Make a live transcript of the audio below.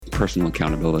personal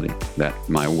accountability, that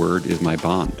my word is my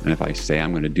bond. And if I say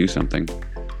I'm going to do something,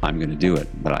 I'm going to do it,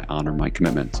 but I honor my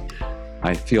commitments.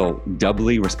 I feel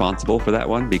doubly responsible for that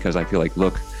one because I feel like,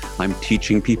 look, I'm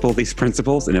teaching people these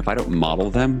principles, and if I don't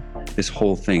model them, this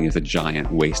whole thing is a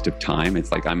giant waste of time.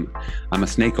 It's like I'm a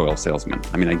snake oil salesman.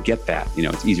 I mean, I get that,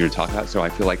 it's easier to talk about. So I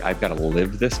feel like I've got to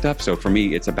live this stuff. So for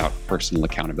me, it's about personal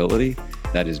accountability.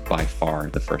 That is by far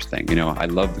the first thing. I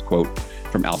love the quote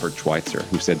from Albert Schweitzer,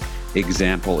 who said,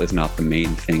 example is not the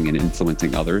main thing in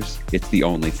influencing others. It's the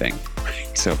only thing.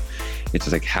 So it's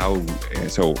just like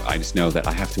so I just know that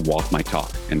I have to walk my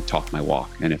talk and talk my walk.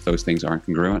 And if those things aren't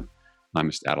congruent, I'm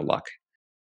just out of luck.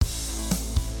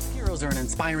 Heroes are an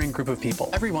inspiring group of people.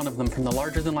 Every one of them, from the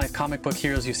larger-than-life comic book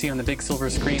heroes you see on the big silver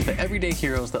screen, to everyday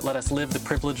heroes that let us live the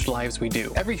privileged lives we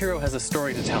do. Every hero has a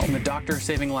story to tell, from the doctor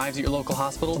saving lives at your local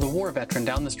hospital, to the war veteran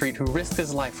down the street who risked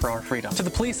his life for our freedom, to the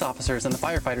police officers and the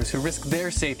firefighters who risk their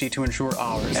safety to ensure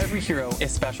ours. Every hero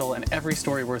is special and every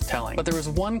story worth telling. But there is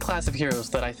one class of heroes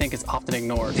that I think is often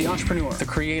ignored: the entrepreneur, the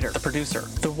creator, the producer,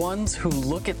 the ones who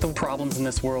look at the problems in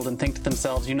this world and think to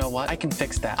themselves, you know what, I can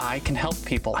fix that. I can help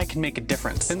people. I can make a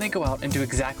difference. Then they go out and do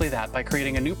exactly that by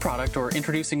creating a new product or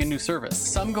introducing a new service.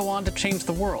 Some go on to change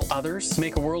the world. Others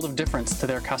make a world of difference to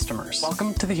their customers.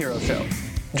 Welcome to The Hero Show.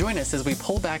 Join us as we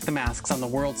pull back the masks on the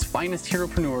world's finest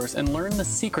heropreneurs and learn the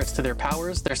secrets to their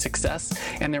powers, their success,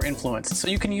 and their influence, so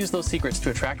you can use those secrets to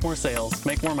attract more sales,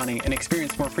 make more money, and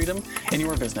experience more freedom in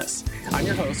your business. I'm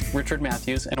your host, Richard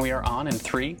Matthews, and we are on in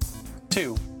 3,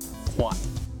 2, 1.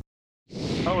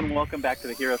 Hello and welcome back to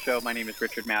The Hero Show. My name is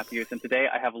Richard Matthews, and today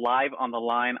I have live on the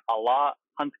line Alain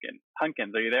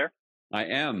Hunkins. Are you there? I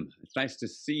am. It's nice to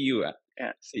see you.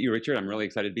 See you, Richard. I'm really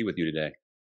excited to be with you today.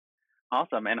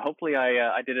 Awesome, and hopefully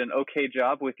I did an okay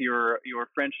job with your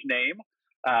French name.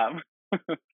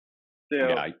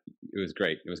 Yeah, it was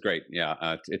great. It was great.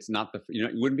 Yeah, it's not you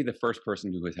wouldn't be the first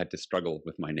person who has had to struggle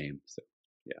with my name. So,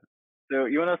 yeah. So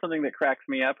you want to know something that cracks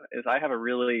me up is I have a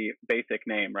really basic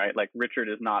name, right? Like Richard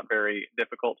is not very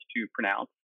difficult to pronounce,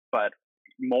 but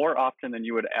more often than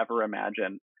you would ever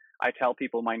imagine, I tell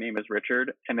people my name is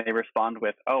Richard and they respond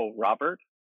with, "Oh, Robert?"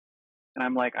 And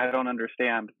I'm like, I don't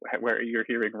understand where you're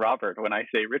hearing Robert when I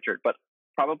say Richard, but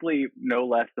probably no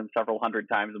less than several hundred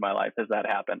times in my life has that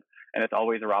happened. And it's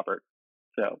always Robert.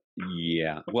 So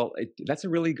yeah, well, that's a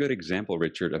really good example,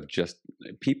 Richard, of just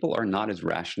people are not as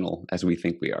rational as we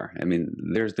think we are. I mean,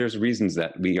 there's reasons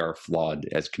that we are flawed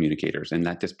as communicators, and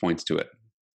that just points to it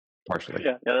partially.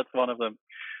 Yeah, that's one of them.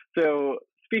 So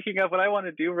speaking of, what I want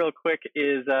to do real quick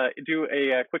is do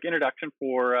a quick introduction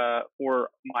for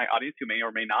my audience who may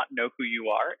or may not know who you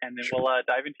are, and then we'll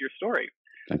dive into your story.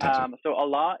 So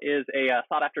Alain is a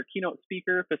sought-after keynote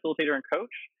speaker, facilitator, and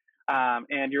coach.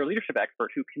 And you're a leadership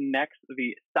expert who connects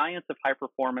the science of high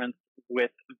performance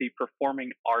with the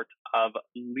performing art of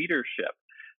leadership.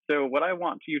 So what I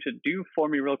want you to do for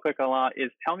me real quick, Alain, is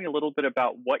tell me a little bit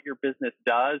about what your business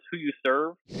does, who you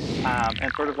serve,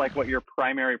 and sort of like what your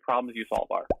primary problems you solve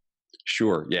are.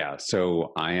 Sure. Yeah.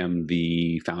 So I am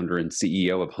the founder and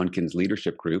CEO of Hunkins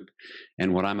Leadership Group.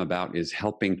 And what I'm about is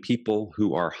helping people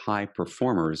who are high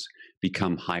performers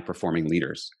become high performing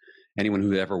leaders. Anyone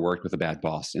who ever worked with a bad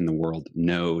boss in the world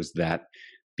knows that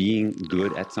being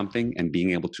good at something and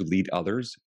being able to lead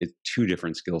others is two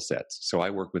different skill sets. So I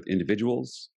work with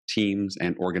individuals, teams,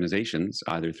 and organizations,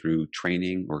 either through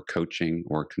training or coaching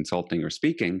or consulting or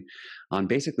speaking, on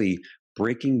basically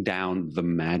breaking down the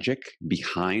magic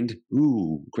behind,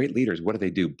 great leaders, what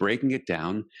do? Breaking it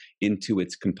down into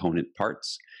its component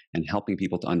parts and helping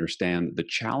people to understand the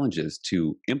challenges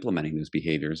to implementing those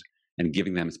behaviors and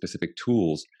giving them specific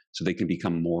tools so they can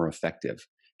become more effective.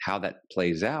 How that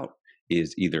plays out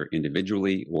is either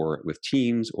individually or with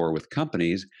teams or with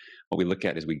companies. What we look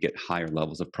at is we get higher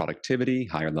levels of productivity,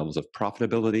 higher levels of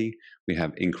profitability. We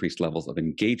have increased levels of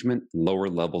engagement, lower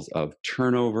levels of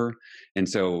turnover. And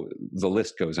so the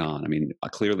list goes on. I mean,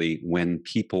 clearly when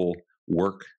people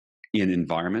work in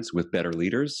environments with better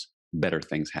leaders, better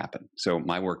things happen. So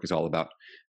my work is all about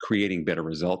creating better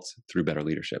results through better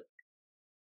leadership.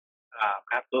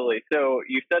 Absolutely. So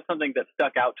you said something that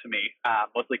stuck out to me,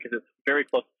 mostly because it's very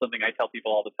close to something I tell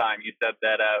people all the time. You said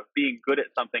that being good at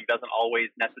something doesn't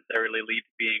always necessarily lead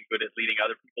to being good at leading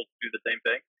other people to do the same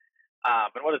thing.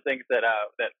 And one of the things that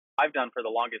I've done for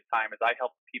the longest time is I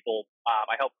help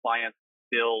clients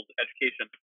build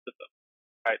education systems,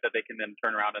 right, that they can then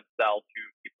turn around and sell to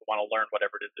people who want to learn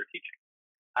whatever it is they're teaching.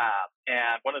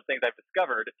 And one of the things I've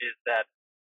discovered is that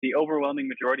the overwhelming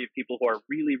majority of people who are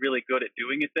really, really good at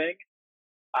doing a thing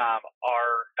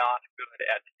are not good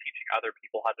at teaching other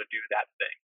people how to do that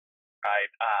thing,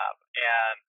 right?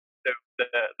 And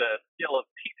the skill of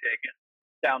teaching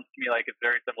sounds to me like it's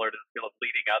very similar to the skill of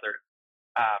leading others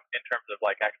in terms of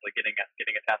like actually getting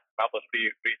a task accomplished. What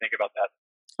do you think about that?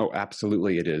 Oh,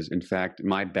 absolutely, it is. In fact,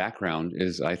 my background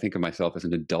is I think of myself as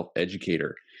an adult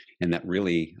educator, and that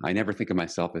really, I never think of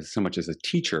myself as so much as a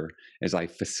teacher as I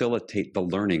facilitate the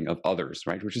learning of others,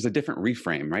 right? Which is a different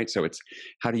reframe, right? So it's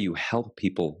how do you help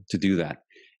people to do that?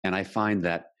 And I find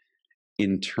that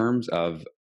in terms of,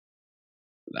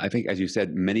 I think, as you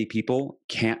said, many people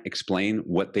can't explain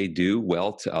what they do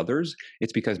well to others.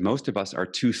 It's because most of us are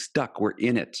too stuck. We're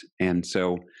in it. And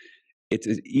so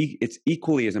it's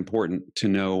equally as important to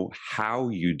know how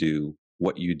you do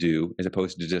what you do as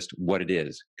opposed to just what it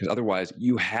is, because otherwise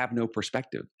you have no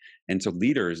perspective. And so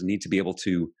leaders need to be able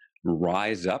to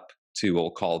rise up to what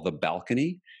we'll call the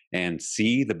balcony and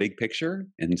see the big picture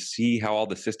and see how all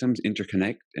the systems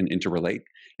interconnect and interrelate,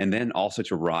 and then also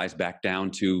to rise back down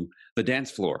to the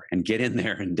dance floor and get in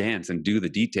there and dance and do the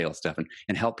detail stuff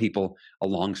and help people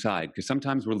alongside, because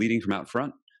sometimes we're leading from out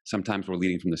front. Sometimes we're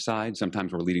leading from the side,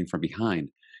 sometimes we're leading from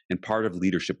behind. And part of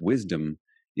leadership wisdom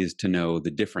is to know the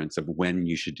difference of when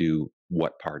you should do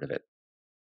what part of it.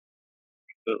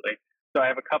 Absolutely. So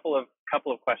I have a couple of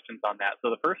questions on that.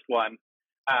 So the first one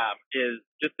is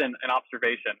just an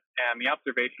observation, and the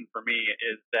observation for me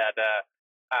is that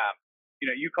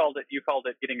you called it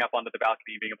getting up onto the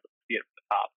balcony, being able to see it from the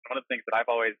top. And one of the things that I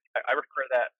refer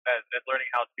to that as learning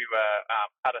how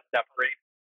to separate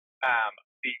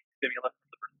the stimulus from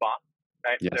the response,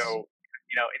 right? Yes. So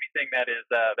anything that is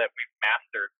that we've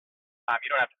mastered, you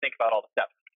don't have to think about all the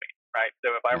steps in between, right?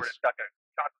 So if I were to Yes. chuck a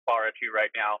chocolate bar at you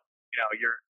right now,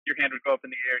 your hand would go up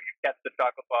in the air and you catch the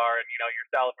chocolate bar, and your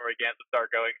salivary glands would start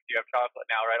going. So you have chocolate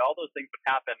now, right? All those things would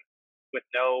happen with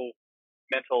no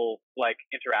mental like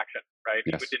interaction, right?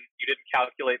 Yes. You didn't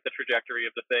calculate the trajectory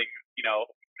of the thing,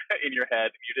 in your head.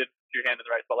 You didn't put your hand in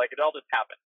the right spot. Like it all just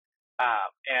happened.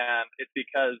 And it's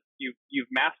because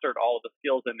you've mastered all of the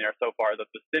skills in there so far that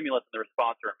the stimulus and the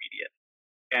response are immediate.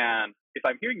 And if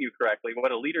I'm hearing you correctly,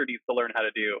 what a leader needs to learn how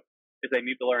to do is they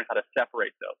need to learn how to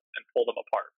separate those and pull them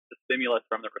apart, the stimulus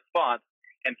from the response,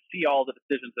 and see all the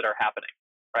decisions that are happening,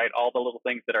 right? All the little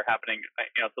things that are happening,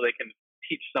 so they can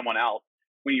teach someone else.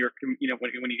 When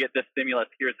when you get this stimulus,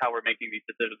 here's how we're making these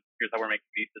decisions. Here's how we're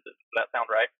making these decisions. Does that sound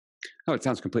right? Oh, it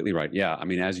sounds completely right. Yeah. I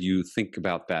mean, as you think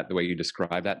about that, the way you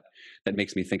describe that, that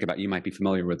makes me think about, you might be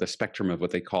familiar with the spectrum of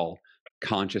what they call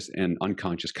conscious and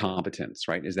unconscious competence,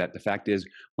 right? Is that the fact is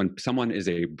when someone is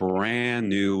a brand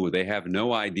new, they have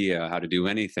no idea how to do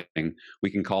anything,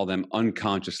 we can call them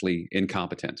unconsciously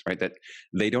incompetent, right? That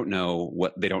they don't know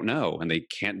what they don't know and they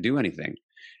can't do anything.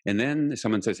 And then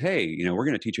someone says, hey, we're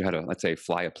going to teach you how to, let's say,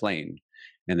 fly a plane.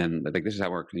 And then like, this is how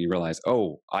it works. And you realize,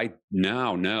 oh, I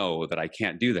now know that I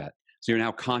can't do that. So you're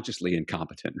now consciously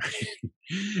incompetent, right?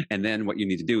 And then what you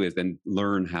need to do is then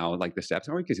learn how, like the steps,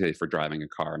 or you could say for driving a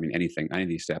car, I mean, anything, any of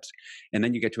these steps. And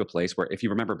then you get to a place where if you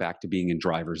remember back to being in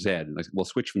driver's ed, like we'll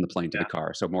switch from the plane to the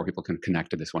car so more people can connect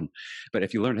to this one. But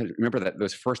if you learn how to remember that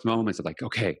those first moments of like,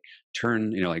 okay,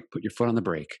 turn, like put your foot on the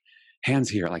brake,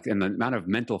 hands here, like, and the amount of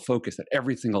mental focus at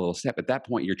every single little step, at that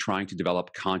point, you're trying to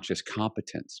develop conscious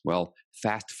competence. Well,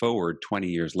 fast forward 20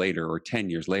 years later or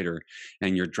 10 years later,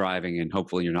 and you're driving and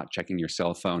hopefully you're not checking your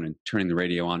cell phone and turning the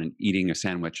radio on and eating a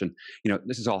sandwich. And,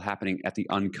 this is all happening at the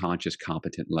unconscious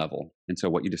competent level. And so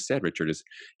what you just said, Richard, is,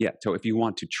 so if you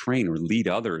want to train or lead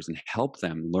others and help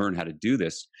them learn how to do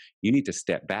this, you need to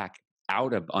step back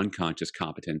out of unconscious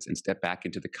competence and step back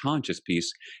into the conscious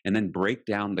piece and then break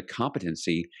down the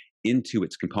competency into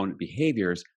its component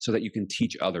behaviors so that you can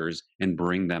teach others and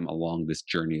bring them along this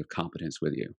journey of competence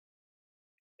with you.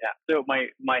 Yeah. So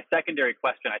my secondary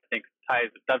question, I think,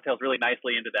 dovetails really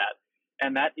nicely into that.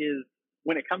 And that is,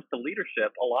 when it comes to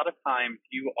leadership, a lot of times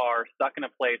you are stuck in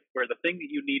a place where the thing that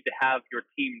you need to have your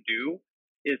team do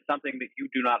is something that you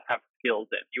do not have skills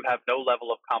in. You have no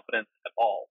level of competence at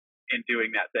all in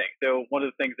doing that thing. So one of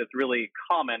the things that's really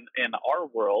common in our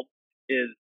world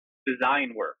is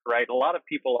design work, right? A lot of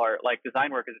people are like, design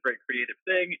work is a very creative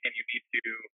thing, and you need to,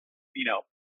 to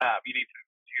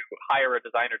hire a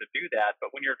designer to do that. But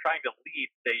when you're trying to lead,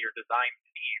 say, your design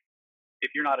team,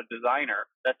 if you're not a designer,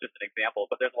 that's just an example.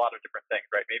 But there's a lot of different things,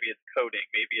 right? Maybe it's coding,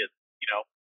 maybe it's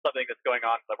something that's going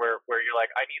on where you're like,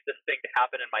 I need this thing to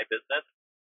happen in my business,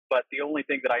 but the only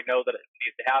thing that I know that it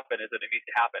needs to happen is that it needs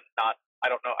to happen. Not, I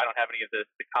don't know, I don't have any of the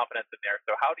confidence in there.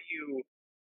 So how do you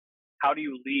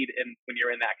lead when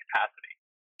you're in that capacity?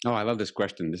 Oh, I love this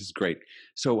question. This is great.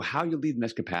 So how you lead in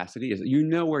this capacity is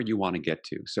where you want to get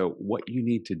to. So what you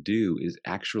need to do is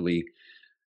actually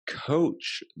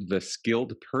coach the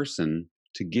skilled person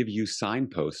to give you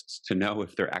signposts to know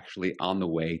if they're actually on the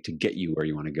way to get you where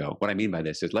you want to go. What I mean by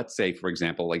this is, let's say, for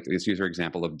example, like let's use our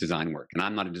example of design work. And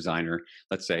I'm not a designer,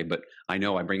 let's say, but I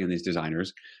know I bring in these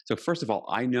designers. So first of all,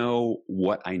 I know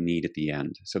what I need at the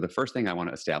end. So the first thing I want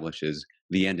to establish is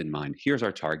the end in mind. Here's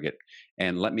our target.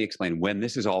 And let me explain, when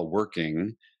this is all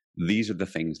working, these are the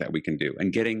things that we can do.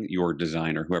 And getting your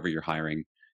designer, whoever you're hiring,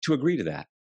 to agree to that.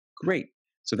 Great.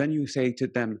 So then you say to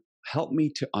them, help me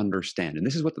to understand. And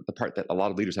this is what the part that a lot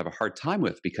of leaders have a hard time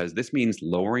with, because this means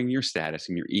lowering your status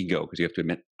and your ego, because you have to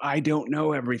admit, I don't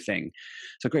know everything.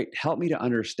 So great, help me to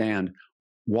understand.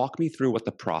 Walk me through what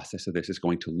the process of this is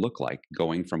going to look like,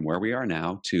 going from where we are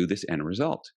now to this end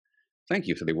result. Thank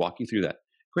you. So they walk you through that.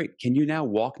 Great. Can you now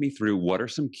walk me through what are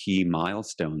some key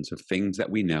milestones of things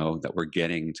that we know that we're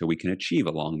getting so we can achieve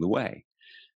along the way?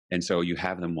 And so you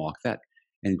have them walk that.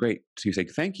 And great. So you say,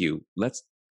 thank you. Let's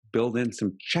build in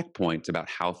some checkpoints about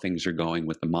how things are going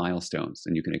with the milestones,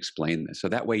 and you can explain this. So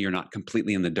that way you're not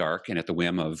completely in the dark and at the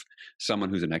whim of someone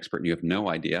who's an expert and you have no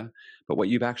idea. But what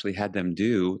you've actually had them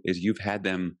do is you've had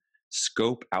them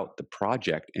scope out the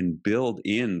project and build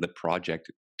in the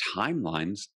project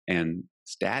timelines and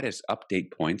status update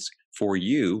points for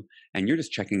you. And you're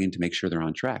just checking in to make sure they're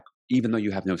on track, even though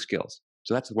you have no skills.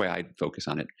 So that's the way I focus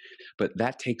on it. But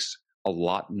that takes a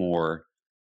lot more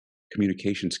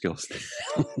communication skills that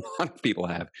a lot of people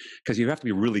have, because you have to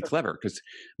be really clever, because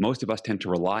most of us tend to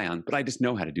rely on, but I just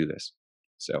know how to do this.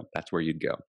 So that's where you'd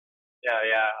go. Yeah,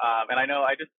 yeah. And I know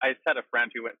I just had a friend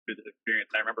who went through this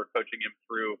experience, and I remember coaching him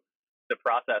through the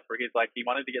process where he's like, he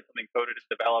wanted to get something coded and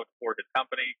developed for his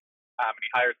company, and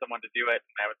he hired someone to do it.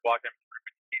 And I was walking him through,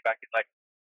 and he came back, he's like,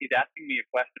 he's asking me a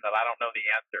question that I don't know the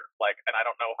answer, like, and I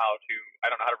don't know how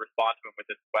to respond to him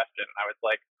with this question. And I was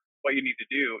like, what you need to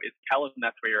do is tell him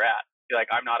that's where you're at. Be like,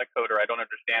 I'm not a coder. I don't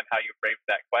understand how you framed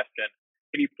that question.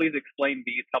 Can you please explain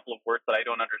these couple of words that I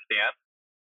don't understand?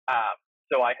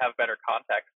 So I have better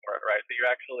context for it, right? So you're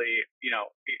actually, you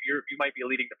might be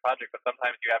leading the project, but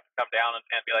sometimes you have to come down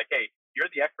and be like, hey, you're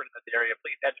the expert in this area.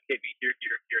 Please educate me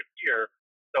here,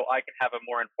 so I can have a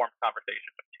more informed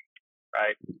conversation with you,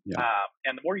 right? Yeah.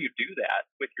 And the more you do that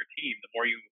with your team,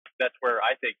 that's where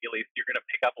I think, at least, you're going to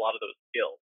pick up a lot of those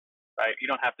skills. Right? You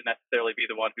don't have to necessarily be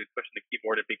the one who's pushing the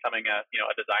keyboard and becoming a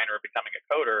designer or becoming a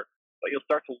coder, but you'll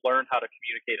start to learn how to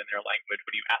communicate in their language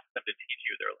when you ask them to teach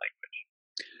you their language.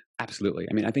 Absolutely.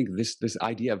 I mean, I think this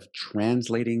idea of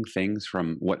translating things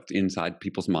from what's inside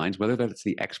people's minds, whether that's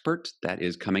the expert that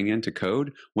is coming in to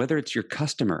code, whether it's your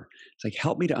customer, it's like,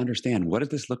 help me to understand, what does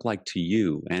this look like to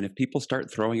you? And if people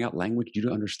start throwing out language you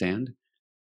don't understand,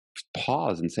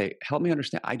 pause and say, help me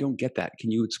understand. I don't get that. Can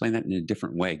you explain that in a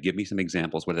different way? Give me some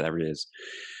examples, whatever it is.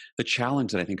 The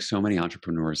challenge that I think so many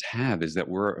entrepreneurs have is that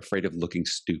we're afraid of looking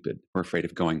stupid. We're afraid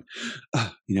of going,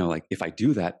 like, if I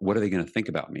do that, what are they going to think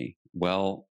about me?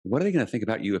 Well, what are they going to think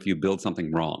about you if you build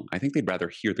something wrong? I think they'd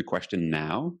rather hear the question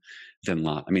now than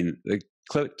not. I mean, the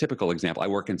typical example, I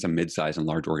work in some mid-sized and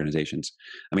large organizations.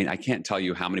 I mean, I can't tell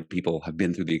you how many people have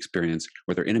been through the experience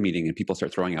where they're in a meeting and people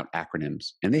start throwing out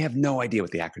acronyms and they have no idea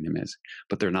what the acronym is,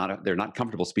 but they're not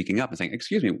comfortable speaking up and saying,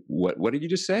 excuse me, what did you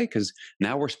just say? Because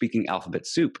now we're speaking alphabet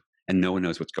soup and no one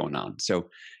knows what's going on. So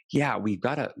yeah, we've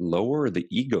got to lower the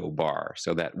ego bar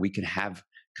so that we can have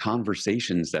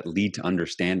conversations that lead to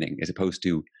understanding, as opposed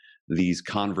to these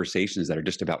conversations that are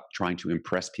just about trying to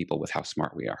impress people with how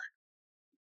smart we are.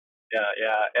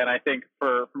 Yeah. And I think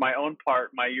for my own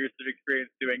part, my years of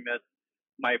experience doing this,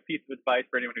 my piece of advice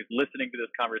for anyone who's listening to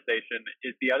this conversation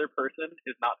is the other person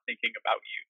is not thinking about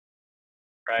you,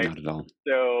 right? Not at all.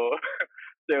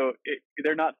 So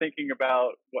they're not thinking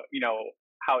about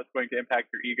how it's going to impact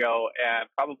your ego, and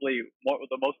probably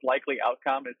the most likely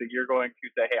outcome is that you're going to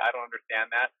say, hey, I don't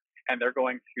understand that, and they're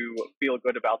going to feel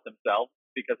good about themselves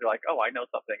because they're like, oh, I know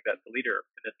something that the leader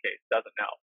in this case doesn't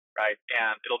know. Right,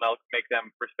 and it'll make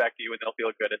them respect you, and they'll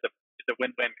feel good. It's a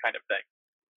win-win kind of thing.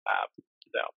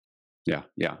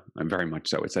 Yeah, I'm very much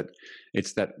so.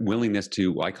 It's that willingness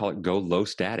to, I call it, go low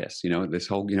status. This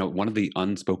whole, one of the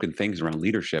unspoken things around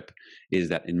leadership is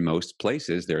that in most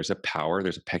places there's a power,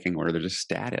 there's a pecking order, there's a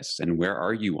status, and where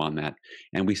are you on that?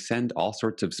 And we send all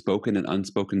sorts of spoken and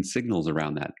unspoken signals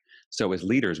around that. So as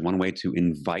leaders, one way to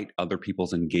invite other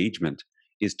people's engagement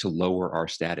is to lower our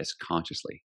status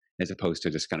consciously, as opposed to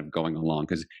just kind of going along,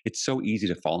 because it's so easy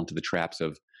to fall into the traps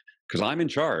of, because I'm in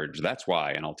charge, that's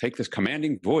why, and I'll take this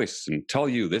commanding voice and tell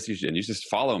you this, and you just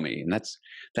follow me. And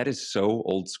that is so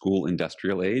old school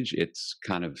industrial age. It's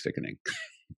kind of sickening.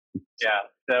 Yeah.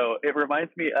 So it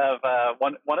reminds me of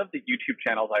one of the YouTube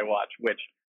channels I watch, which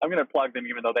I'm going to plug them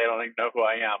even though they don't even know who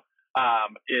I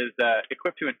am, is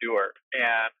Equipped to Endure,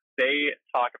 and they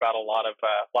talk about a lot of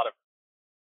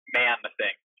man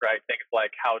things, right? Things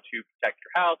like how to protect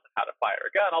your house and how to fire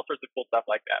a gun, all sorts of cool stuff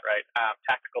like that, right?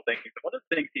 Tactical things. And one of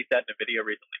the things he said in a video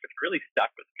recently, which really stuck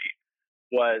with me,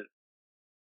 was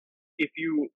if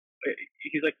you,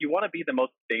 he's like, you want to be the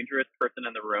most dangerous person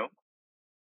in the room,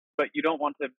 but you don't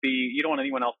want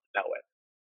anyone else to know it,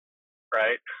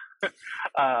 right?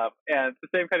 And it's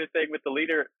the same kind of thing with the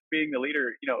leader, being the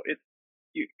leader. It's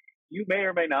you may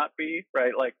or may not be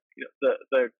right, like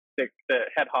the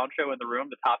head honcho in the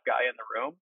room, the top guy in the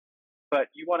room,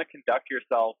 but you want to conduct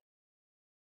yourself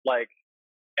like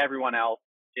everyone else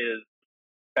is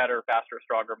better, faster,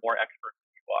 stronger, more expert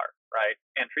than you are, right?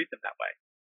 And treat them that way.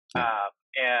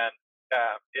 And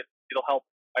it'll help.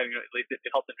 At least it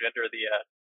helps engender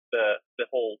the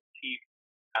whole team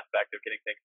aspect of getting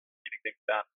things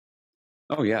done.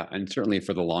 Oh, yeah. And certainly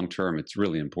for the long term, it's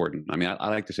really important. I mean, I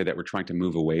like to say that we're trying to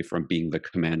move away from being the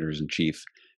commanders in chief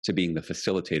to being the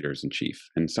facilitators in chief.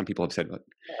 And some people have said, well,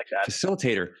 like that.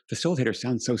 Facilitator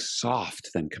sounds so soft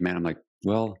than command. I'm like,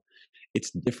 well,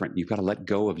 it's different. You've got to let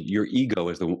go of your ego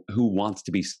as the who wants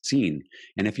to be seen.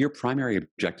 And if your primary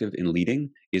objective in leading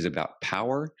is about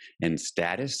power and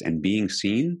status and being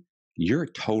seen, you're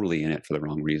totally in it for the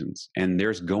wrong reasons. And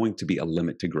there's going to be a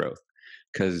limit to growth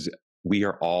because we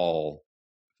are all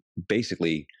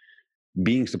basically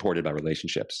being supported by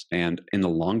relationships. And in the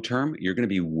long term, you're going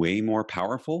to be way more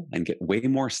powerful and get way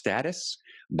more status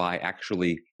by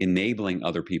actually enabling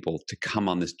other people to come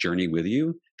on this journey with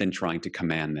you than trying to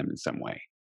command them in some way.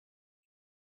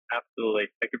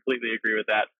 Absolutely. I completely agree with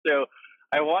that. So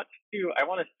I want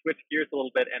to switch gears a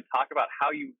little bit and talk about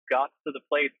how you got to the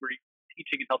place where you're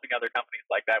teaching and helping other companies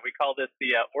like that. We call this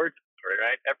the origin story,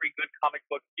 right? Every good comic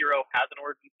book hero has an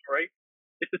origin story.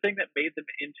 It's the thing that made them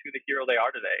into the hero they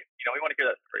are today. We want to hear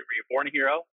that story. Were you born a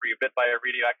hero? Were you bit by a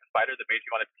radioactive spider that made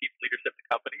you want to teach leadership to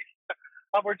companies?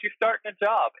 Where did you start in a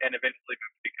job and eventually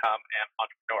move to become an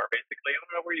entrepreneur? Basically, I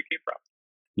don't know where you came from.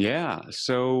 Yeah.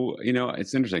 So,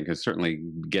 it's interesting because certainly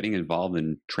getting involved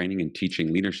in training and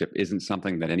teaching leadership isn't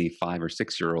something that any 5 or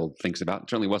 6-year-old thinks about. It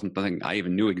certainly wasn't something I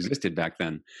even knew existed back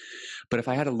then. But if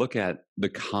I had to look at the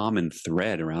common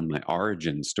thread around my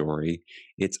origin story,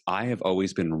 I have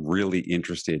always been really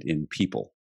interested in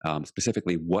people,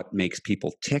 specifically what makes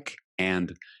people tick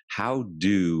and how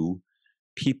do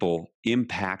people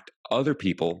impact other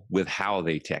people with how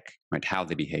they tick, right? How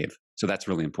they behave. So that's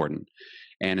really important.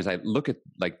 And as I look at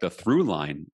like the through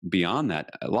line beyond that,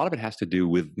 a lot of it has to do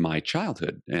with my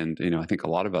childhood. And, I think a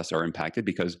lot of us are impacted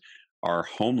because our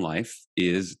home life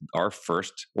is our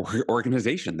first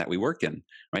organization that we worked in,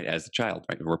 right? As a child,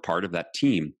 right? We're part of that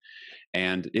team.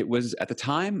 And it was at the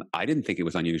time, I didn't think it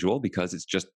was unusual because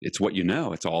it's what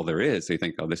it's all there is. So you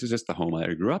think, oh, this is just the home I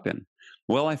grew up in.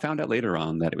 Well, I found out later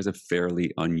on that it was a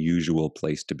fairly unusual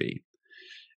place to be.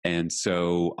 And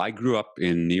so I grew up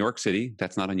in New York City.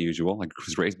 That's not unusual. I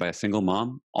was raised by a single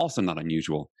mom, also not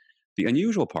unusual. The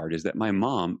unusual part is that my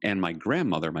mom and my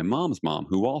grandmother, my mom's mom,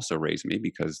 who also raised me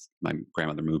because my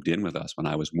grandmother moved in with us when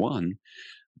I was 1,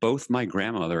 both my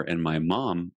grandmother and my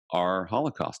mom are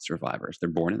Holocaust survivors. They're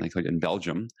born in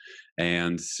Belgium.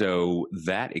 And so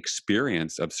that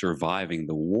experience of surviving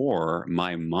the war,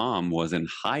 my mom was in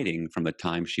hiding from the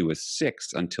time she was 6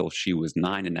 until she was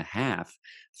 9.5,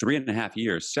 3.5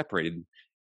 years separated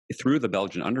through the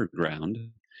Belgian underground.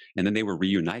 And then they were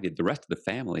reunited. The rest of the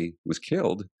family was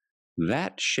killed.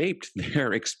 That shaped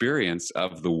their experience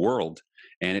of the world.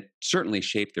 And it certainly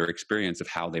shaped their experience of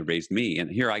how they raised me. And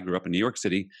here I grew up in New York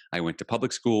City. I went to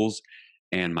public schools,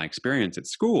 and my experience at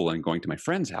school and going to my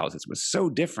friends' houses was so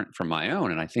different from my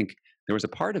own. And I think there was a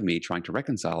part of me trying to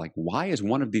reconcile, like, why is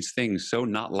one of these things so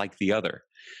not like the other?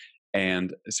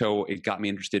 And so it got me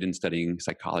interested in studying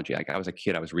psychology. Like I was a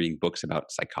kid, I was reading books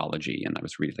about psychology, and I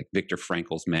was reading like Viktor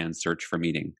Frankl's Man's Search for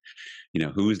Meaning.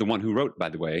 Who's the one who wrote, by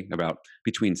the way, about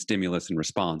between stimulus and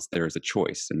response, there is a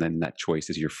choice. And then that choice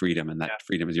is your freedom, and that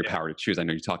freedom is your power to choose. I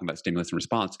know you're talking about stimulus and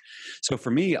response. So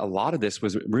for me, a lot of this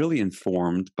was really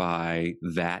informed by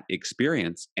that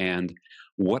experience and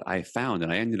what I found.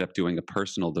 And I ended up doing a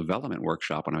personal development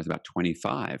workshop when I was about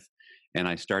 25. And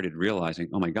I started realizing,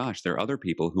 oh my gosh, there are other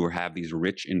people who have these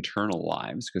rich internal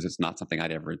lives, because it's not something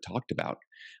I'd ever talked about.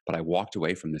 But I walked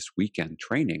away from this weekend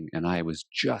training and I was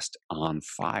just on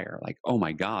fire. Like, oh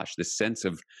my gosh, this sense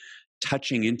of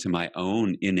touching into my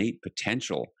own innate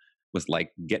potential was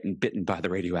like getting bitten by the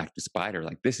radioactive spider.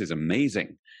 Like, this is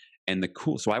amazing. And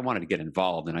so I wanted to get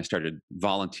involved, and I started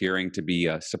volunteering to be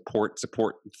a support,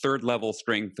 third level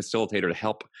string facilitator to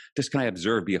help just kind of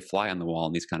observe, be a fly on the wall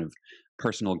in these kind of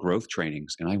personal growth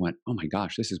trainings. And I went, oh my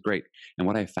gosh, this is great. And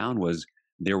what I found was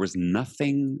there was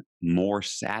nothing more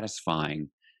satisfying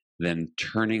than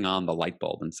turning on the light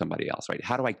bulb in somebody else, right?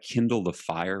 How do I kindle the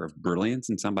fire of brilliance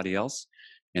in somebody else?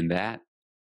 And that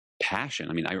passion,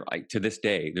 I mean, I to this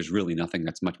day, there's really nothing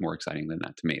that's much more exciting than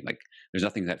that to me. Like, there's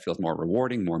nothing that feels more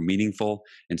rewarding, more meaningful.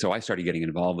 And so I started getting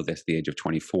involved with this at the age of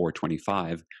 24,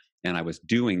 25. And I was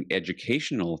doing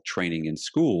educational training in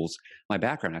schools. My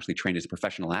background, actually trained as a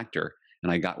professional actor.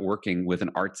 And I got working with an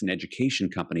arts and education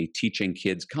company teaching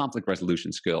kids conflict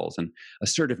resolution skills and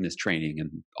assertiveness training and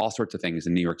all sorts of things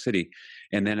in New York City.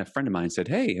 And then a friend of mine said,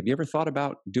 "Hey, have you ever thought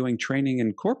about doing training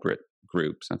in corporate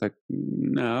groups?" I thought,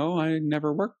 "No, I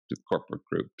never worked with corporate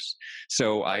groups."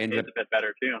 So I ended up a bit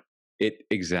better too.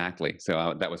 Exactly.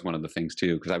 So that was one of the things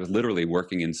too, because I was literally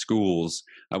working in schools.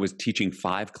 I was teaching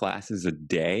 5 classes a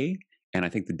day, and I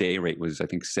think the day rate was, I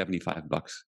think,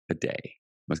 $75 a day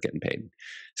was getting paid.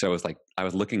 So it was like I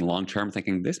was looking long term,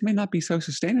 thinking this may not be so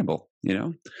sustainable, you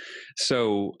know.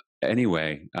 So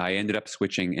anyway, I ended up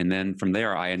switching, and then from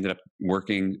there, I ended up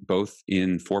working both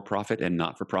in for-profit and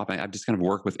not-for-profit. I've just kind of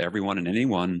worked with everyone and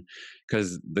anyone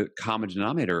because the common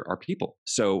denominator are people.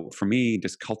 So for me,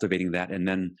 just cultivating that, and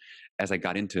then as I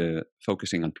got into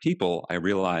focusing on people, I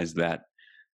realized that,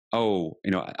 oh,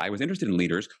 you know, I was interested in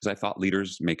leaders because I thought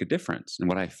leaders make a difference. And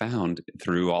what I found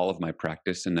through all of my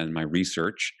practice and then my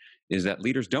research is that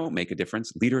leaders don't make a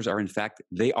difference. Leaders are, in fact,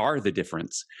 they are the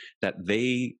difference, that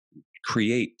they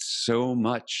create so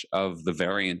much of the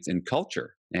variance in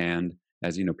culture. And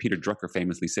as you know, Peter Drucker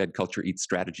famously said, culture eats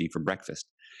strategy for breakfast.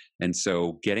 And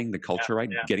so getting the culture right,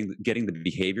 getting the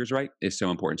behaviors right is so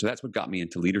important. So that's what got me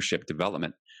into leadership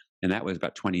development. And that was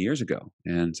about 20 years ago.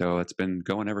 And so it's been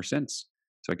going ever since.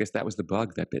 So I guess that was the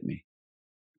bug that bit me.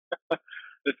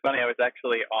 It's funny. I was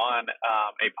actually on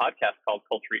a podcast called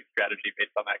Culture Eat Strategy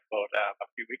based on that quote a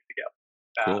few weeks ago.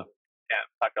 Cool. And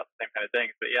talked about the same kind of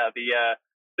things. But yeah,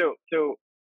 so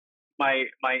my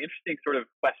interesting sort of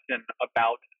question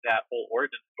about that whole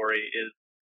origin story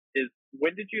is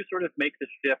when did you sort of make the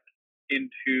shift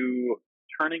into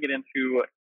turning it into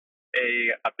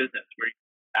a business where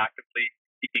you're actively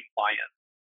seeking clients?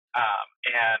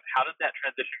 And how does that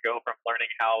transition go from learning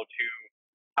how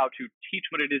to teach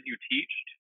what it is you teach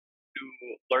to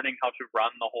learning how to run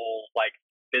the whole like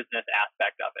business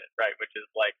aspect of it, right? Which is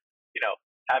like, you know,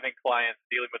 having clients,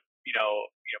 dealing with, you know,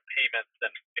 payments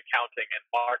and accounting and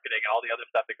marketing and all the other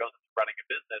stuff that goes into running a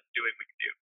business, doing what you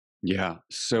do. Yeah.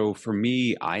 So for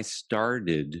me, I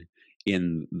started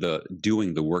in the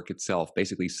doing the work itself,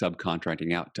 basically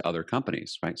subcontracting out to other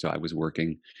companies, right? So I was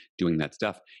working, doing that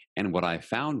stuff. And what I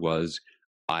found was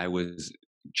I was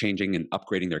changing and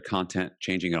upgrading their content,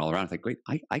 changing it all around. I think, wait,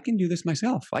 I can do this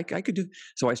myself. I could do.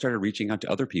 So I started reaching out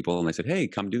to other people and they said, hey,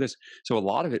 come do this. So a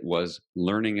lot of it was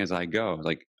learning as I go.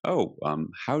 Like, oh,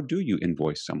 how do you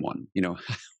invoice someone? You know,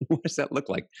 what does that look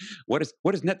like? What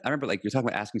is net? I remember like you're talking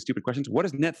about asking stupid questions. What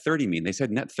does net 30 mean? They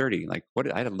said net 30. Like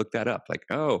I had to look that up. Like,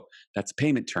 oh, that's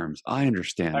payment terms. I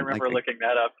understand. I remember looking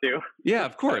that up too. Yeah,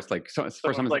 of course. Like so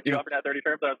for someone like, you offer net 30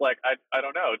 terms. I was like, I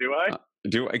don't know. Do I?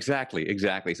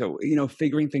 Exactly. So, you know,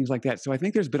 figuring things like that. So I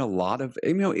think there's been a lot of,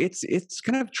 you know, it's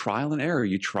kind of trial and error.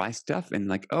 You try stuff and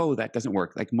like, oh, that doesn't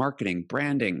work. Like marketing,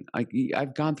 branding.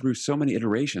 I've gone through so many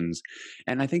iterations,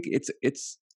 and I think it's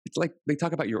like they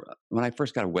talk about when I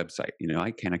first got a website, you know, I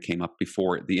kind of came up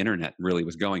before the internet really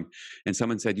was going, and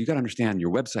someone said, you got to understand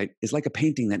your website is like a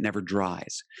painting that never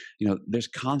dries. You know, there's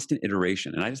constant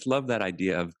iteration. And I just love that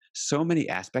idea of so many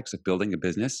aspects of building a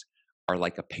business are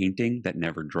like a painting that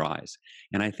never dries.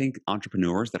 And I think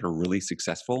entrepreneurs that are really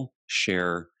successful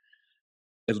share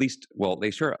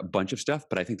they share a bunch of stuff,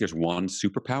 but I think there's one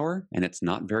superpower, and it's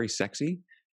not very sexy.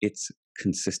 It's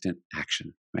consistent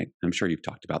action, right? I'm sure you've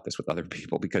talked about this with other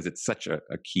people because it's such a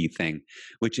key thing,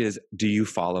 which is, do you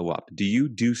follow up? Do you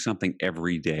do something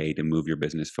every day to move your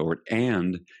business forward?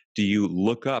 And do you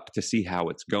look up to see how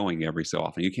it's going every so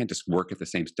often? You can't just work at the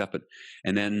same stuff,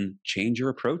 and then change your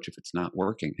approach if it's not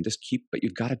working, and just but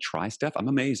you've got to try stuff. I'm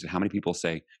amazed at how many people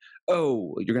say,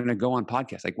 oh, you're going to go on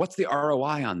podcasts. Like, what's the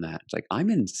ROI on that? It's like, I'm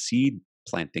in seed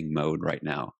planting mode right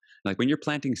now. Like when you're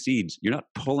planting seeds, you're not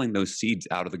pulling those seeds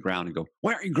out of the ground and go,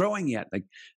 why aren't you growing yet? Like,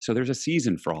 so there's a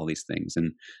season for all these things.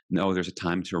 And no, there's a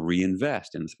time to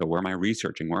reinvest. And so where am I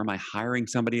researching? Where am I hiring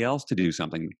somebody else to do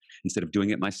something instead of doing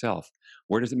it myself?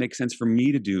 Where does it make sense for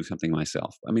me to do something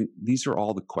myself? I mean, these are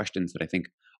all the questions that I think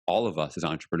all of us as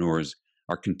entrepreneurs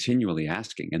are continually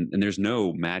asking. And there's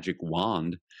no magic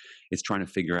wand. It's trying to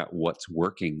figure out what's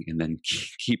working and then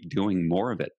keep doing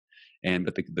more of it.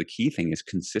 But the key thing is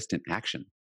consistent action.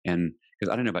 And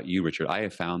because I don't know about you, Richard, I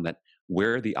have found that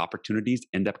where the opportunities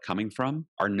end up coming from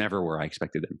are never where I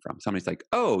expected them from. Somebody's like,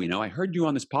 oh, you know, I heard you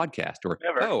on this podcast, or,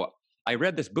 never. oh, I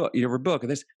read this book, your book,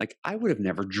 and this, like, I would have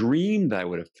never dreamed that I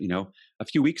would have, a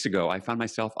few weeks ago, I found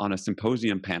myself on a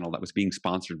symposium panel that was being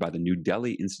sponsored by the New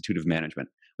Delhi Institute of Management,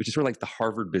 which is sort of like the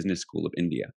Harvard Business School of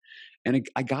India. And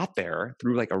I got there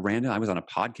through like I was on a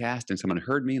podcast and someone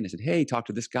heard me and they said, hey, talk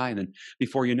to this guy. And then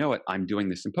before you know it, I'm doing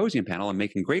this symposium panel and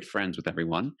making great friends with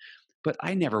everyone. But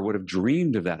I never would have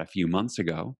dreamed of that a few months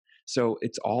ago. So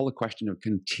it's all a question of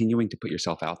continuing to put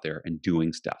yourself out there and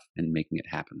doing stuff and making it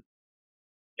happen.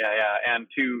 Yeah, yeah. And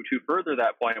to further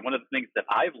that point, one of the things that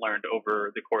I've learned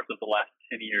over the course of the last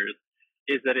 10 years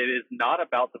is that it is not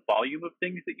about the volume of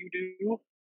things that you do.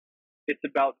 It's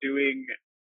about doing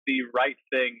the right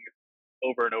thing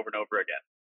over and over and over again.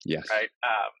 Yes. Right.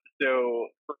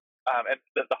 And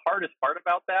the hardest part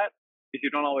about that is you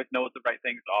don't always know what the right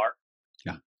things are.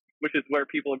 Yeah. Which is where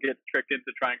people get tricked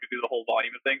into trying to do the whole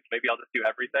volume of things. Maybe I'll just do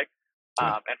everything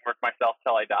and work myself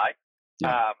till I die.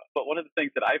 Yeah. But one of the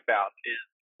things that I found is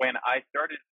when I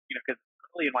started, because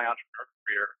early in my entrepreneurial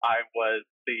career, I was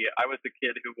the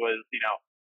kid who was,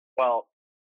 well,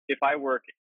 if I work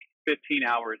 15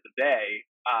 hours a day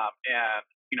and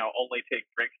only take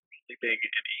breaks for sleeping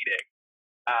and eating,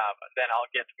 then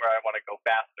I'll get to where I want to go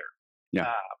faster.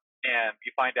 Yeah. And you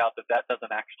find out that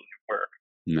doesn't actually work.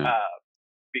 No.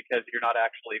 Because you're not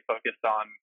actually focused on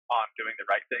doing the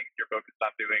right things. You're focused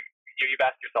on you've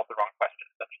asked yourself the wrong question,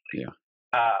 essentially. Yeah.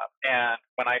 And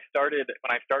when I started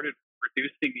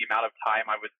reducing the amount of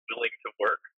time I was willing to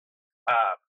work,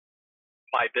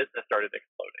 my business started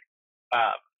exploding.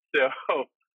 So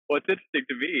what's interesting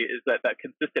to me is that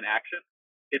consistent action,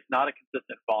 it's not a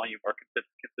consistent volume or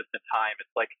consistent time.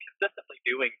 It's like consistently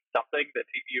doing something that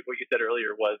what you said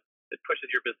earlier was it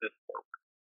pushes your business forward,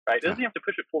 right? It doesn't have to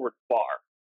push it forward far,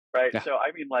 right? Yeah. So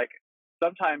I mean, like,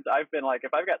 sometimes I've been like,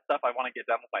 if I've got stuff I want to get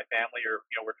done with my family, or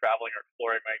we're traveling or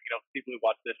exploring, right? People who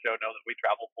watch this show know that we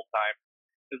travel full time.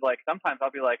 Is like sometimes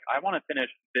I'll be like, I want to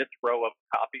finish this row of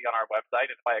copy on our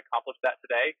website, and if I accomplish that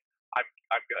today, I'm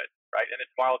good, right? And then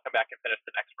tomorrow I'll come back and finish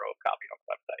the next row of copy on the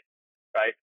website,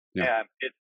 right? Yeah. And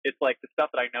it's like the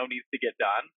stuff that I know needs to get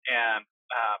done, and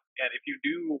if you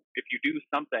do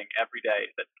something every day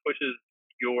that pushes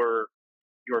your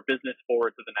business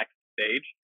forward to the next stage,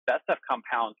 that stuff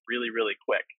compounds really, really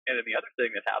quick. And then the other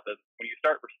thing that happens when you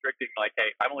start restricting, like,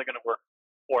 hey, I'm only going to work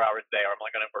 4 hours a day, or I'm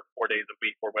only going to work 4 days a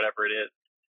week, or whatever it is,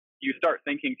 you start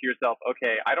thinking to yourself,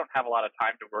 okay, I don't have a lot of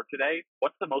time to work today.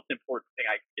 What's the most important thing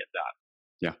I can get done?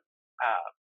 Yeah.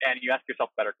 And you ask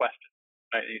yourself better questions,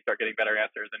 right? And you start getting better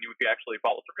answers. And if you actually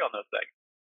follow through on those things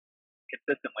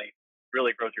consistently,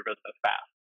 really grows your business fast.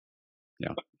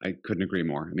 Yeah, I couldn't agree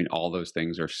more. I mean, all those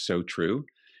things are so true.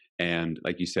 And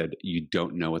like you said, you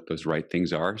don't know what those right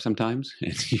things are sometimes.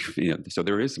 So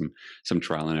there is some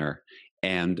trial and error.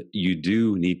 And you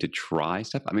do need to try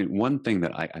stuff. I mean, one thing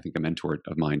that I think a mentor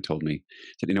of mine told me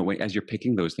said, as you're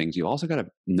picking those things, you also got to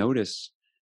notice,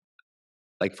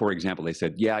 like, for example, they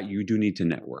said, yeah, you do need to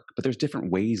network, but there's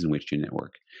different ways in which you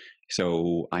network.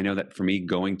 So I know that for me,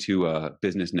 going to a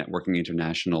business networking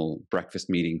international breakfast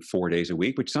meeting 4 days a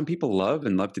week, which some people love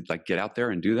to like get out there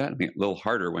and do that. I mean, a little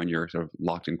harder when you're sort of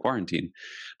locked in quarantine,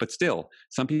 but still,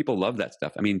 some people love that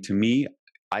stuff. I mean, to me,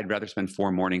 I'd rather spend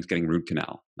 4 mornings getting root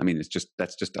canal. I mean,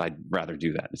 I'd rather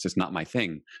do that. It's just not my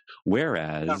thing.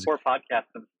 Whereas 4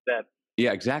 podcasts instead.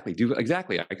 Yeah, exactly.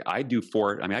 I do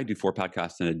 4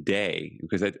 podcasts in a day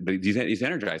because these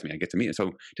energize me. I get to meet it.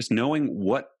 So just knowing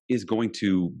what is going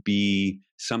to be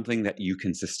something that you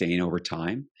can sustain over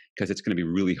time, because it's going to be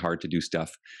really hard to do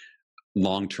stuff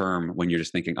long term when you're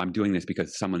just thinking, I'm doing this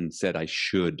because someone said I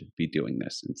should be doing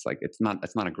this. It's like it's not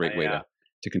a great way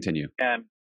to continue.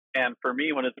 And for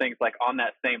me, one of the things, like, on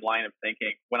that same line of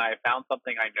thinking, when I found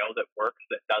something I know that works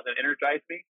that doesn't energize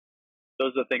me,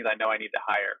 those are the things I know I need to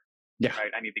hire. Yeah.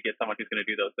 Right. I need to get someone who's going to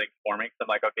do those things for me. So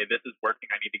I'm like, okay, this is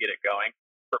working. I need to get it going.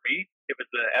 For me, if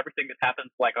it's everything that happens,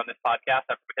 like on this podcast,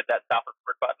 after we hit that stop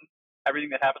record button,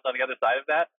 everything that happens on the other side of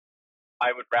that,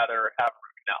 I would rather have a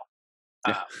root canal.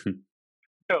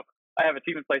 So I have a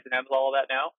team in place that handles all of that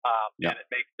now. And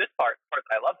it makes this part that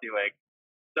I love doing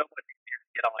so much easier to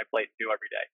get on my plate and do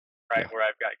every day. Right. Yeah. Where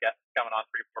I've got guests coming on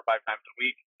 3, 4, 5 times a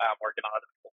week, working on other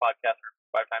people's podcasts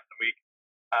 5 times a week.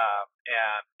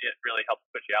 And it really helps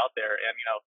push you out there. And,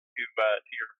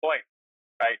 to your point,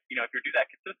 right, if you do that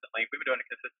consistently, we've been doing it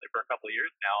consistently for a couple of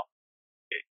years now,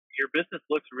 your business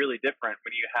looks really different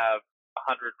when you have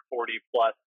 140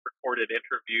 plus recorded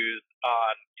interviews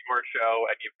on your show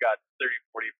and you've got 30,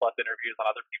 40 plus interviews on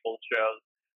other people's shows.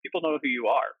 People know who you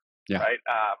are, right?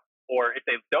 Or if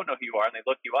they don't know who you are and they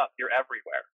look you up, you're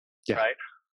everywhere, right?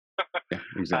 Yeah,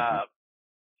 exactly.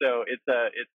 So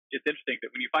it's interesting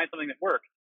that when you find something that works,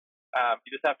 You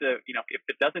just have to, if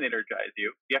it doesn't energize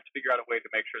you, you have to figure out a way to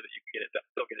make sure that you can get it done,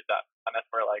 still get it done. And that's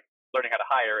where like learning how to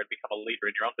hire and become a leader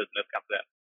in your own business comes in.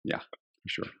 Yeah, for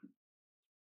sure.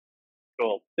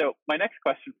 Cool. So my next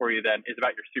question for you then is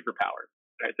about your superpowers.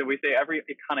 Right? So we say every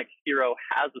iconic hero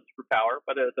has a superpower,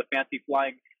 whether it's a fancy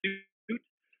flying suit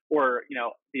or,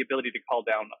 the ability to call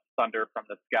down thunder from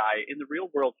the sky. In the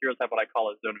real world, heroes have what I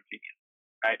call a zone of genius.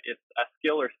 Right? It's a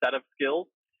skill or set of skills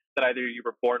that either you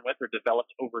were born with or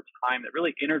developed over time that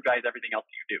really energize everything else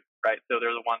you do, right? So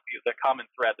they're the ones, the common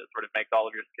thread that sort of makes all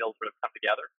of your skills sort of come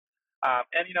together.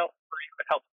 And for you, it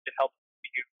helps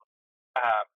you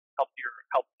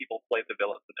help people play the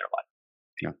villains in their life.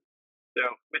 Yeah. So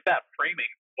with that framing,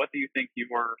 what do you think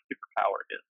your superpower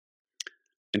is?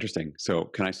 Interesting. So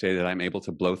can I say that I'm able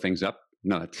to blow things up?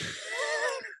 No,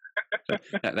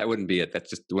 that wouldn't be it. That's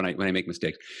just when I make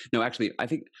mistakes. No, actually, I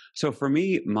think so. For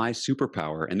me, my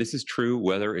superpower, and this is true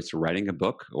whether it's writing a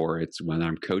book or it's when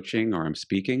I'm coaching or I'm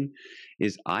speaking,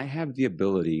 is I have the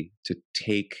ability to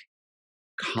take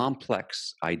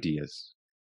complex ideas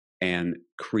and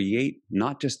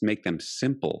not just make them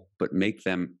simple, but make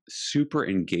them super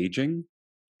engaging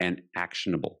and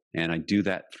actionable. And I do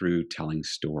that through telling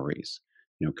stories,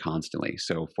 constantly.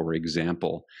 So for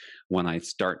example, when I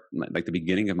start, like the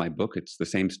beginning of my book, it's the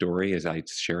same story as I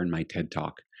share in my TED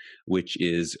Talk, which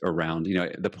is around,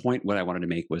 the point what I wanted to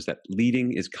make was that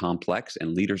leading is complex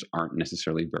and leaders aren't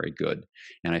necessarily very good.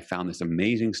 And I found this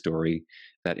amazing story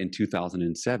that in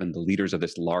 2007, the leaders of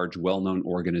this large, well-known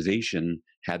organization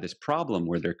had this problem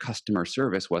where their customer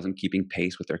service wasn't keeping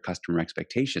pace with their customer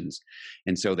expectations.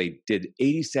 And so they did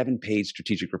 87-page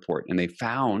strategic report, and they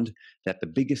found that the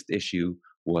biggest issue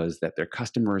was that their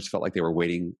customers felt like they were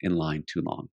waiting in line too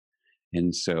long.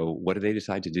 And so what did they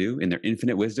decide to do? In their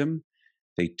infinite wisdom,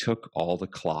 they took all the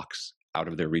clocks out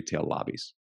of their retail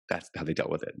lobbies. That's how they dealt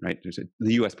with it, right?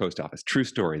 The U.S. Post Office, true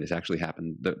story. This actually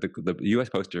happened. The U.S.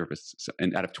 Post Office,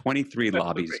 and out of 23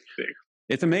 lobbies,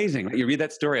 it's amazing. You read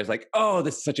that story, I was like, oh,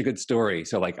 this is such a good story.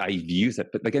 So like I use it,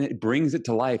 but again, it brings it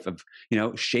to life of,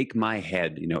 shake my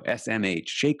head, SMH,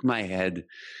 shake my head.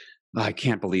 I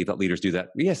can't believe that leaders do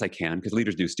that. Yes, I can, because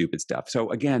leaders do stupid stuff. So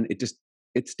again,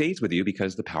 it stays with you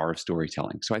because the power of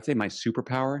storytelling. So I'd say my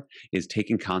superpower is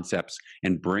taking concepts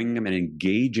and bringing them and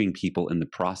engaging people in the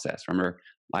process. Remember,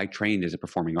 I trained as a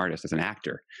performing artist, as an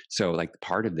actor. So like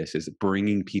part of this is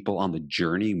bringing people on the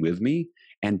journey with me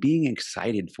and being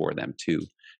excited for them too.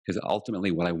 Because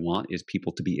ultimately what I want is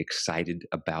people to be excited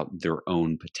about their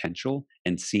own potential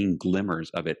and seeing glimmers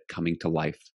of it coming to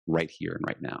life right here and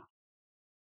right now.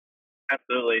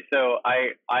 Absolutely. So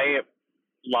I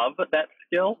love that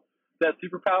skill, that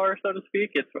superpower, so to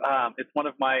speak. It's one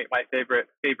of my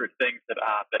favorite things that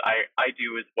I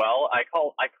do as well. I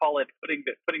call it putting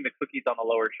the cookies on the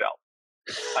lower shelf.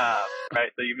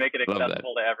 Right. So you make it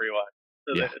accessible to everyone,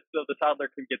 so the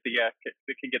toddler can get the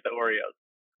Oreos.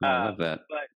 I love that.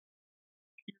 But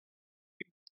to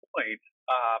your point,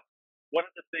 one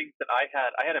of the things that I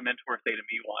had a mentor say to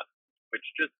me once, which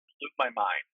just blew my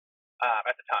mind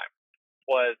at the time,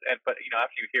 was, but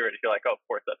after you hear it, you're like, oh, of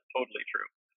course, that's totally true.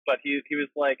 But he was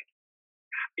like,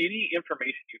 any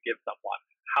information you give someone,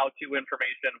 how-to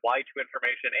information, why-to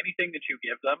information, anything that you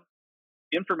give them,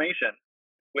 information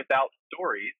without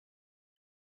stories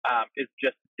is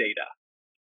just data,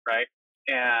 right?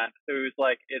 And so it was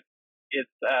like, if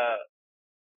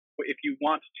you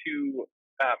want to,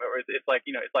 or it's like,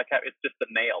 it's just a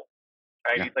nail,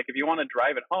 right? Yeah. It's like, if you want to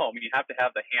drive it home, you have to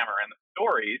have the hammer, and the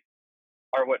stories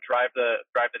are what drive the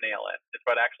nail in. It's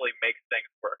what actually makes things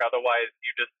work. Otherwise,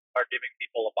 you just are giving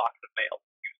people a box of nails.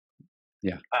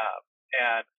 Yeah.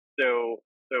 And so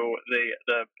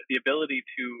the ability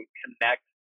to connect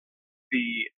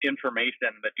the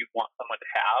information that you want someone to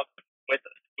have with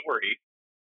a story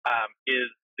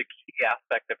is the key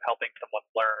aspect of helping someone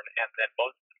learn, and then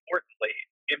most importantly,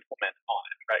 implement on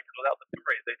it, right? Because without the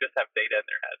stories, they just have data in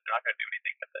their heads. They're not going to do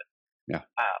anything with it. Yeah.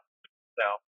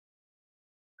 So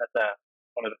that's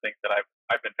one of the things that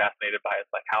I've been fascinated by, is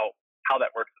like how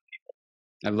that works with people.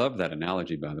 I love that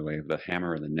analogy, by the way, of the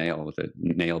hammer and the nail, with the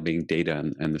nail being data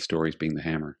and the stories being the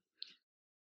hammer.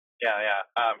 Yeah.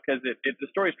 Because the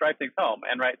stories drive things home,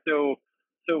 and right. So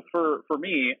for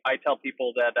me, I tell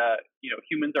people that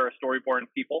humans are a story-born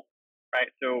people, right?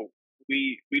 So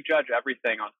we judge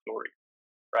everything on stories,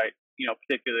 right?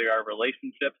 Particularly our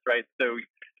relationships, right? So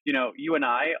you and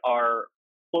I are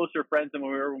closer friends than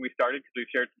we were when we started, because we've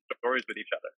shared some stories with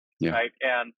each other, right?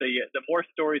 And the more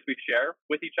stories we share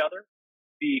with each other,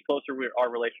 the closer our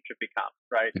relationship becomes,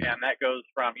 right? Yeah. And that goes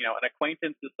from an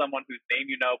acquaintance is someone whose name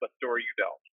you know but story you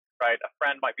don't, right? A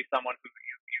friend might be someone who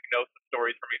you know some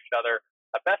stories from each other,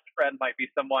 A best friend might be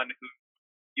someone who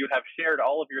you have shared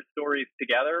all of your stories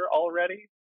together already,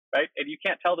 right? And you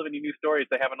can't tell them any new stories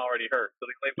they haven't already heard. So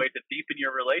the only way to deepen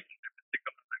your relationship is to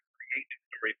go and create new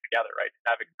stories together, right? To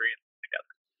have experiences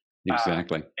together.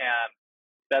 Exactly. And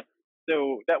that's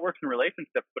so that works in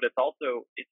relationships, but it's also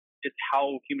it's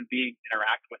how human beings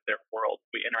interact with their world.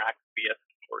 We interact via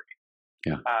story.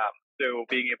 Yeah. So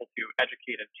being able to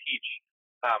educate and teach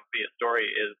via story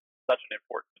is such an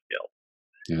important skill.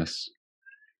 Yes.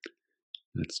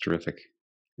 That's terrific.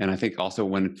 And I think also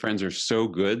when friends are so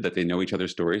good that they know each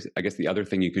other's stories, I guess the other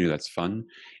thing you can do that's fun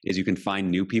is you can find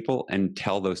new people and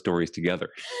tell those stories together,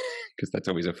 because that's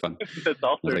always a fun. That's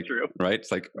also like, true, right?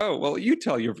 It's like, oh, well, you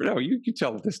tell your no, you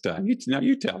tell it this time. Now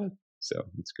you tell it. So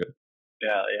it's good.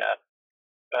 Yeah, yeah.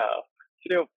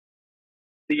 So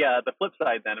the flip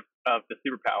side then of the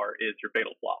superpower is your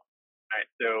fatal flaw. Right.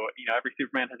 So every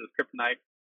Superman has his kryptonite.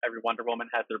 Every Wonder Woman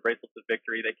has their bracelets of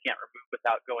victory. They can't remove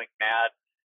without going mad.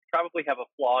 Probably have a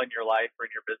flaw in your life or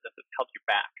in your business that's held you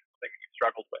back, something that you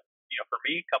struggled with. For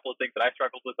me, a couple of things that I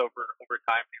struggled with over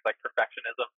time, things like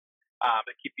perfectionism,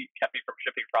 that kept me from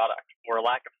shipping product, or a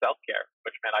lack of self-care,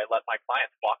 which meant I let my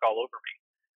clients walk all over me.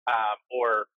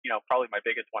 Or probably my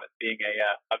biggest one is being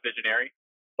a visionary,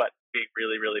 but being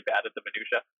really, really bad at the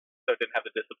minutia. So didn't have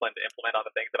the discipline to implement on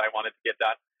the things that I wanted to get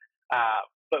done.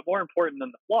 But more important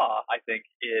than the flaw, I think,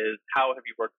 is how have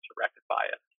you worked to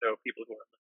rectify it? So people who are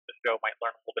the show might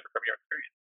learn a little bit from your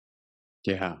experience.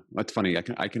 Yeah, that's funny.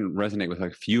 I can resonate with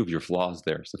a few of your flaws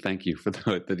there. So thank you for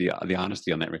the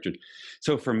honesty on that, Richard.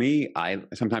 So for me, I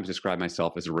sometimes describe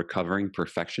myself as a recovering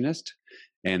perfectionist,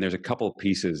 and there's a couple of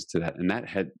pieces to that, and that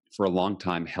had for a long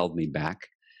time held me back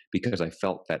because I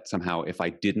felt that somehow if I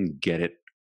didn't get it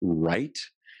right,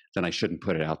 then I shouldn't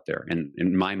put it out there. And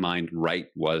in my mind, right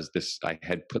was this: I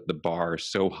had put the bar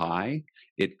so high,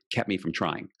 it kept me from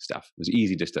trying stuff. It was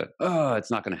easy just to, oh, it's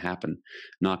not going to happen,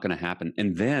 not going to happen.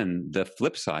 And then the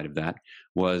flip side of that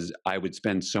was I would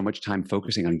spend so much time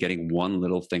focusing on getting one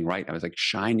little thing right. I was like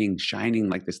shining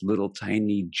like this little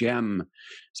tiny gem.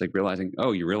 It's like realizing,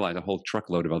 oh, you realize a whole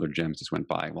truckload of other gems just went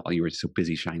by while you were so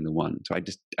busy shining the one. So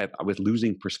I was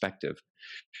losing perspective.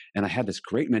 And I had this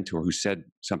great mentor who said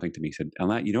something to me. He said,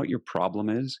 Alain, you know what your problem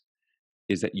is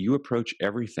that you approach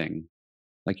everything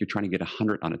like you're trying to get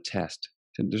 100 on a test.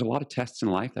 And there's a lot of tests in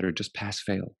life that are just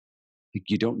pass-fail. Like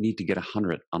you don't need to get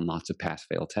 100 on lots of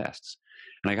pass-fail tests.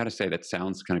 And I got to say, that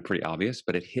sounds kind of pretty obvious,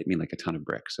 but it hit me like a ton of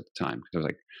bricks at the time. Because I was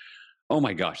like, oh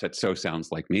my gosh, that so sounds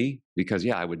like me. Because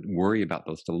yeah, I would worry about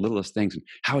the littlest things. And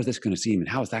how is this going to seem? And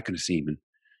how is that going to seem? And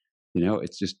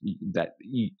it's just that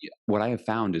what I have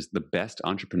found is the best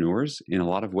entrepreneurs in a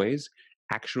lot of ways,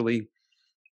 actually,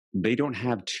 they don't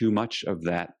have too much of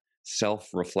that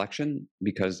self-reflection,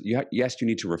 because yes, you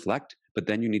need to reflect, but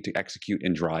then you need to execute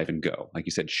and drive and go. Like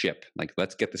you said, ship. Like,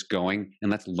 let's get this going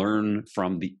and let's learn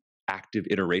from the active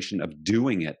iteration of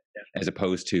doing it, as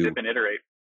opposed to ship and iterate.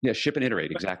 Yeah, ship and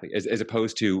iterate, exactly. As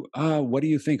opposed to, what do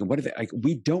you think? And what if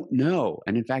we don't know?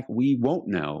 And in fact, we won't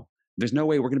know. There's no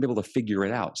way we're going to be able to figure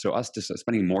it out. So us just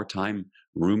spending more time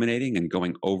ruminating and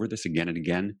going over this again and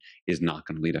again is not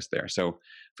going to lead us there. So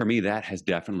for me, that has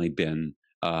definitely been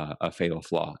a fatal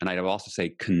flaw. And I'd also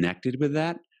say, connected with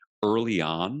that early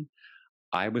on,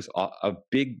 I was a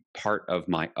big part of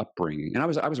my upbringing. And I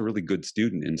was a really good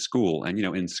student in school. And,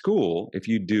 in school, if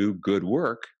you do good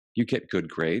work, you get good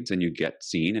grades and you get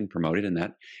seen and promoted in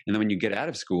that. And then when you get out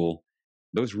of school,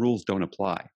 those rules don't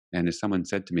apply. And as someone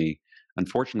said to me,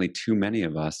 unfortunately, too many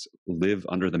of us live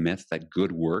under the myth that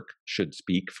good work should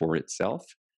speak for itself.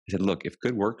 I said, look, if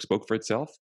good work spoke for itself,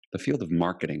 the field of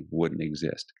marketing wouldn't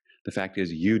exist. The fact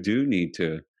is, you do need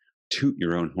to toot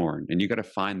your own horn, and you got to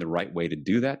find the right way to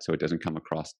do that so it doesn't come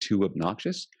across too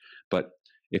obnoxious. But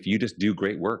if you just do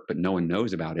great work, but no one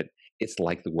knows about it, it's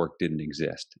like the work didn't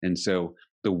exist. And so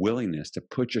the willingness to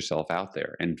put yourself out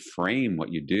there and frame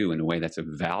what you do in a way that's of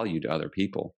value to other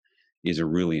people is a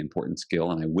really important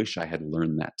skill. And I wish I had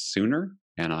learned that sooner,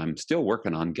 and I'm still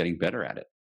working on getting better at it.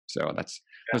 So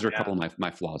those are a couple of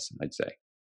my flaws, I'd say.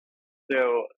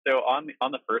 So on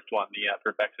the first one, the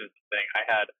perfectionism thing, I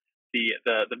had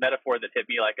the metaphor that hit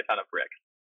me like a ton of bricks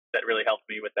that really helped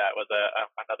me with that was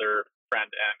another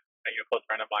friend and a close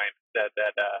friend of mine said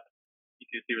that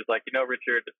he was like,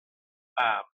 Richard,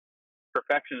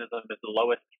 perfectionism is the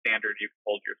lowest standard you can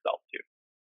hold yourself to.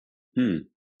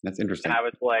 That's interesting. And I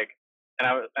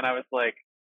was like,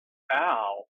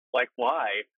 ow, like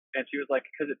why? And she was like,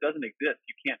 because it doesn't exist,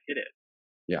 you can't hit it.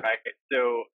 Yeah. Right.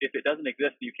 So if it doesn't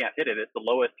exist, you can't hit it. It's the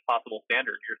lowest possible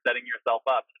standard. You're setting yourself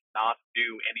up to not do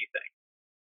anything,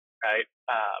 right?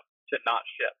 To not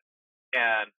ship.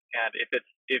 And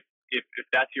if if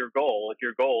that's your goal, if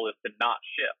your goal is to not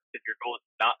shift, if your goal is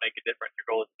to not make a difference, your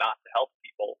goal is not to help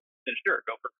people, then sure,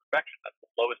 go for perfection. That's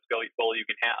the lowest goal you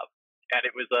can have. And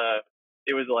it was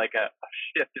like a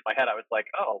shift in my head. I was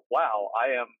like, oh wow,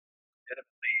 I am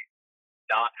legitimately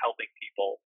not helping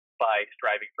people by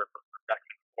striving for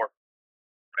perfection or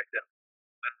right now.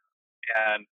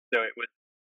 And so it was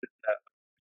just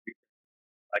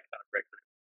like kind of regular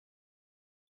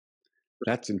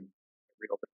That's real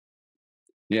thing.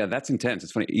 Yeah, that's intense.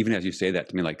 It's funny, even as you say that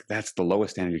to me, like that's the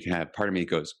lowest standard you can have. Part of me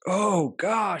goes, "Oh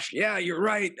gosh, yeah, you're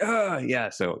right." Yeah.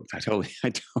 So I totally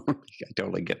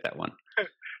get that one.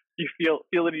 You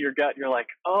feel it in your gut. And you're like,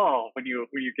 oh, when you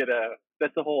get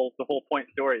that's the whole point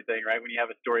story thing, right? When you have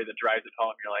a story that drives it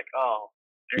home, you're like, oh,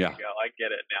 there Yeah, you go, I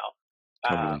get it now.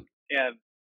 totally. And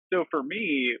so for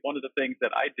me, one of the things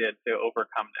that I did to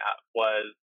overcome that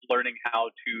was learning how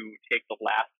to take the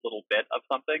last little bit of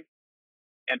something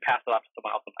and pass it off to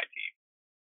someone else on my team,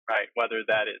 right? Whether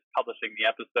that is publishing the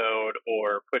episode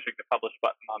or pushing the publish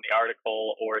button on the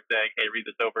article or saying, hey, read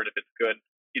this over, and if it's good,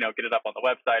 get it up on the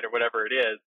website or whatever it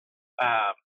is.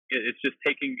 It's just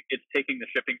taking the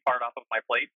shipping part off of my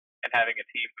plate and having a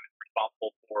team who's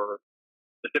responsible for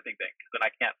the shipping thing. Because then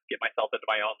I can't get myself into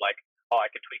my own like, oh, I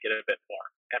can tweak it a bit more,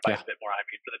 and by Yeah, a bit more, I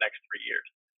mean for the next 3 years,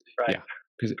 right? yeah.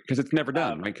 Because it's never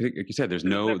done, right? 'Cause like you said, there's It's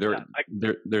no never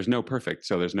done. there's no perfect,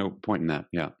 so there's no point in that.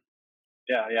 Yeah,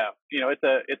 Yeah. It's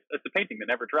a painting that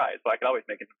never dries, so I could always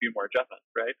make a few more adjustments,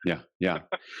 right? yeah, yeah.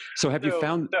 So have you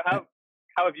found? So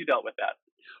how have you dealt with that?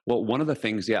 Well, one of the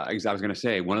things, yeah, I was going to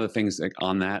say, one of the things like,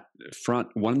 on that front,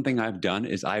 one thing I've done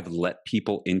is I've let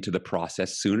people into the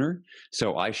process sooner.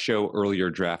 So I show earlier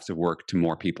drafts of work to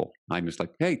more people. I'm just like,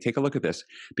 hey, take a look at this.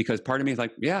 Because part of me is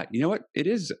like, yeah, you know what? It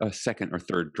is a second or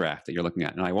third draft that you're looking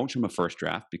at. And I won't show them a first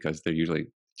draft because they're usually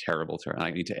terrible. And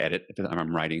I need to edit if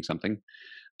I'm writing something.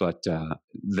 But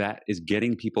that is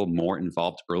getting people more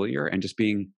involved earlier and just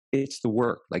being, it's the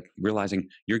work, like realizing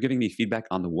you're giving me feedback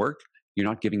on the work. You're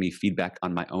not giving me feedback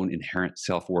on my own inherent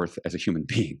self-worth as a human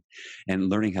being. And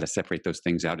learning how to separate those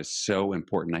things out is so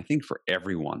important. I think for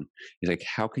everyone is like,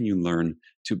 how can you learn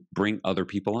to bring other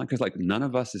people on? Because like none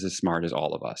of us is as smart as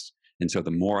all of us. And so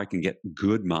the more I can get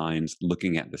good minds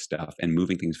looking at the stuff and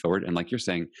moving things forward, and like you're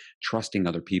saying, trusting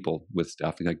other people with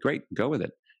stuff, and like, great, go with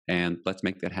it. And let's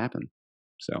make that happen.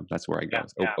 So that's where I go,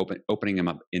 opening them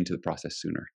up into the process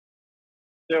sooner.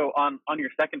 So on your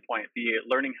second point, the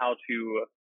learning how to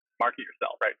market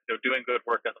yourself, right? So doing good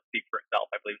work doesn't speak for itself,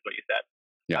 I believe is what you said.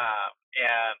 Yeah.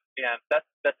 And that's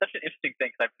such an interesting thing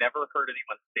because I've never heard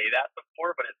anyone say that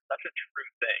before, but it's such a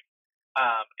true thing.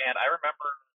 And I remember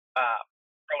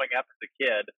growing up as a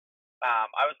kid,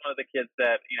 I was one of the kids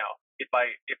that if I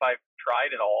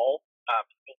tried at all,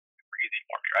 school was super easy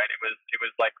for me, right? It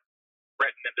was like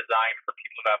written and designed for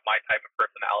people who have my type of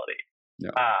personality.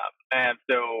 Yeah. And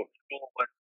so school was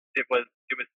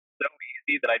so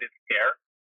easy that I didn't care.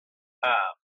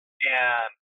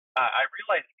 And I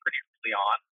realized pretty early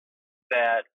on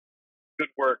that good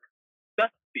work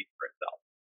does speak for itself.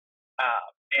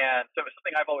 And so it's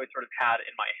something I've always sort of had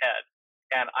in my head.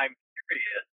 And I'm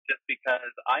curious, just because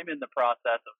I'm in the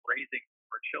process of raising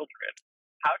 4 children,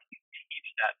 how do you teach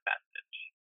that message?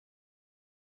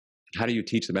 How do you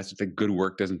teach the message that good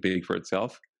work doesn't speak for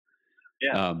itself?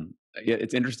 Yeah. Yeah,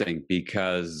 it's interesting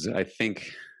because I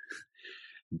think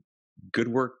good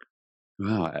work,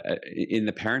 in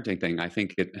the parenting thing, I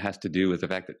think it has to do with the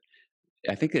fact that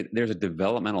I think that there's a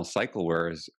developmental cycle,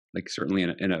 whereas like certainly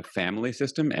in a family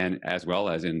system and as well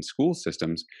as in school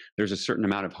systems, there's a certain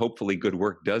amount of hopefully good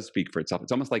work does speak for itself.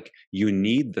 It's almost like you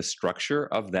need the structure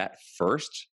of that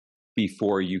first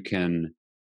before you can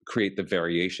create the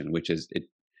variation, which is it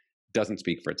doesn't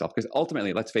speak for itself. Because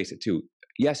ultimately, let's face it too,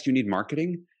 yes, you need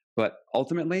marketing, but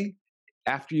ultimately,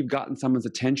 after you've gotten someone's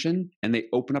attention and they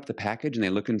open up the package and they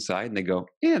look inside and they go,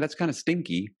 yeah, that's kind of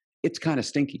stinky. It's kind of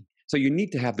stinky. So you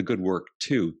need to have the good work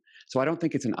too. So I don't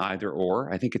think it's an either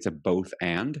or. I think it's a both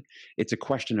and. It's a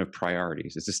question of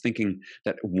priorities. It's just thinking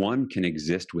that one can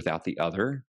exist without the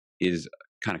other is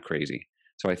kind of crazy.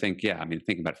 So I think, yeah, I mean,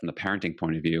 thinking about it from the parenting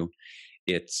point of view,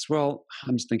 it's, well,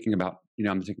 I'm just thinking about,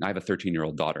 I have a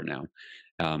 13-year-old daughter now.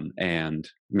 And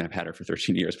I mean, I've had her for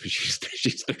 13 years, but she's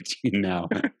 13 now.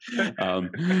 And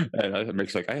it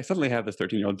makes like, I suddenly have this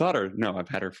 13-year-old daughter. No, I've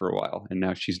had her for a while, and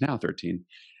now she's now 13.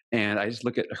 And I just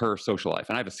look at her social life,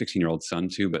 and I have a 16-year-old son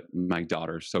too, but my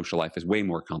daughter's social life is way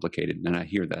more complicated. And I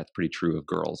hear that's pretty true of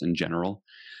girls in general.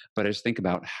 But I just think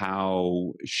about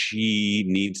how she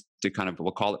needs to kind of,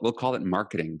 we'll call it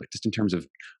marketing, but just in terms of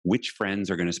which friends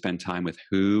are going to spend time with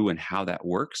who and how that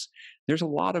works. There's a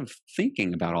lot of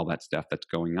thinking about all that stuff that's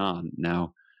going on.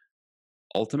 Now,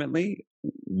 ultimately,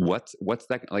 what's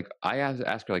that like? I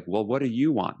ask her like, well, what do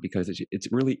you want? Because it's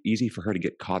really easy for her to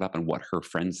get caught up in what her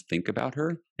friends think about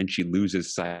her, and she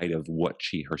loses sight of what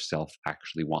she herself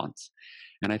actually wants.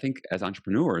 And I think as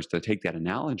entrepreneurs, to take that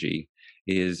analogy,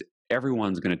 is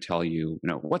everyone's going to tell you,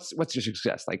 what's your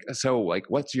success like? So like,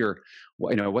 what's your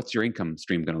income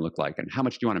stream going to look like, and how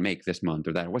much do you want to make this month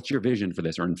or that? What's your vision for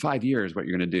this, or in 5 years, what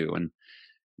you're going to do? And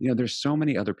there's so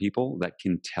many other people that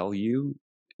can tell you,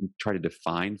 try to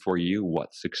define for you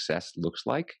what success looks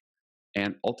like.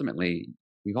 And ultimately,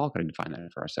 we've all got to define that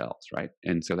for ourselves, right?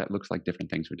 And so that looks like different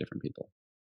things for different people.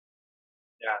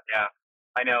 Yeah, yeah.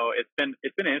 I know it's been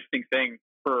an interesting thing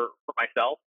for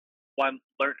myself.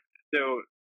 So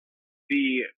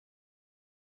the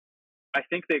I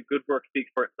think that good work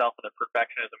speaks for itself, and the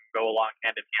perfectionism go along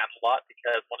hand in hand a lot,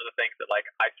 because one of the things that like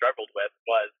I struggled with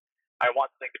was I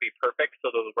want something to be perfect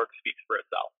so that the work speaks for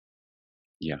itself.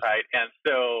 Yeah. Right. And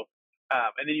so,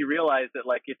 and then you realize that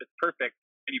like if it's perfect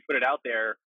and you put it out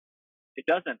there, it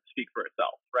doesn't speak for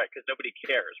itself, right? Because nobody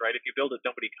cares, right? If you build it,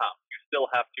 nobody comes. You still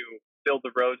have to build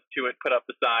the roads to it, put up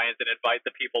the signs, and invite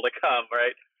the people to come,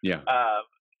 right? Yeah.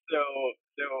 So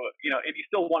and you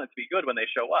still want it to be good when they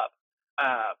show up.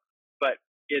 But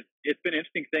it's been an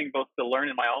interesting thing both to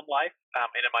learn in my own life and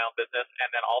in my own business, and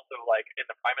then also like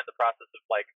I'm in the process of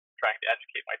like trying to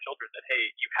educate my children that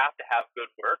hey, you have to have good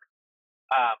work.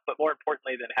 But more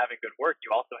importantly than having good work,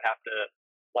 you also have to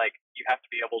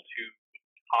be able to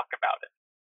talk about it,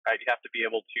 right? You have to be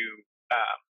able to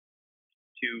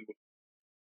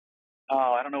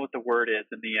I don't know what the word is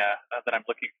in the that I'm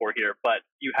looking for here, but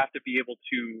you have to be able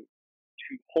to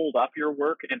hold up your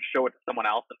work and show it to someone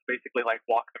else, and basically like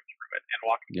walk them through it and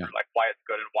walk them through like why it's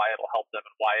good and why it'll help them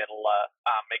and why it'll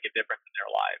make a difference in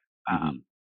their lives.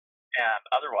 And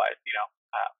otherwise,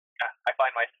 I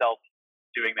find myself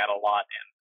doing that a lot in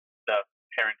the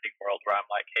parenting world, where I'm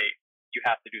like, hey, you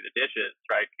have to do the dishes,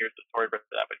 right? Here's the story for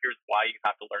that, but here's why you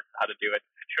have to learn how to do it,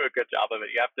 do a good job of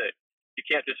it. You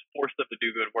can't just force them to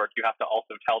do good work. You have to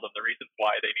also tell them the reasons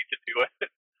why they need to do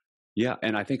it. Yeah.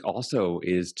 And I think also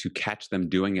is to catch them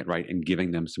doing it right and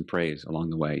giving them some praise along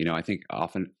the way. I think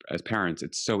often as parents,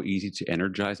 it's so easy to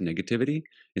energize negativity,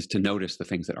 is to notice the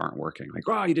things that aren't working. Like,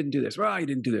 wow, you didn't do this. Wow, you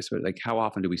didn't do this. But like, how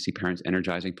often do we see parents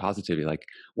energizing positivity? Like,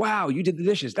 wow, you did the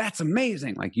dishes. That's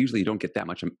amazing. Like usually you don't get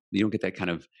that kind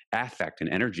of affect and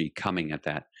energy coming at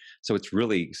that. So it's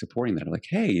really supporting that. Like,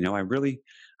 hey, I really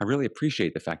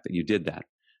appreciate the fact that you did that.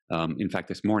 In fact,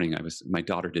 this morning my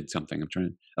daughter did something.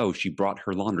 She brought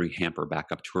her laundry hamper back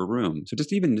up to her room. So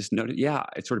just note, yeah,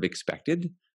 it's sort of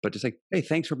expected, but just like, hey,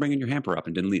 thanks for bringing your hamper up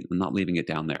and not leaving it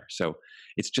down there. So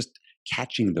it's just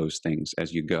catching those things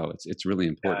as you go. It's really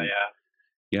important.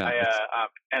 Yeah.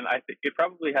 And I think it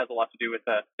probably has a lot to do with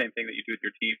the same thing that you do with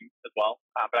your team as well.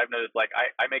 But I've noticed like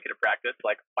I make it a practice.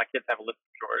 Like my kids have a list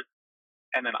of chores,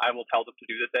 and then I will tell them to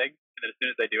do the thing, and then as soon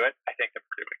as they do it, I thank them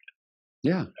for doing it.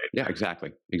 Yeah. Right? Yeah,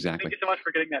 exactly. Thank you so much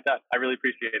for getting that done. I really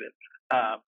appreciate it.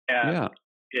 And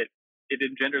it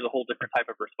engenders a whole different type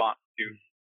of response to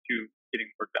getting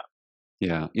work done.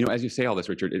 Yeah. As you say all this,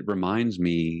 Richard, it reminds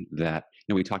me that,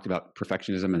 we talked about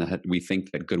perfectionism and that we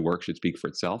think that good work should speak for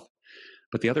itself.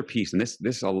 But the other piece, and this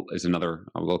is another,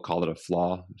 I will call it a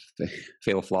flaw,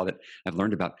 fatal flaw that I've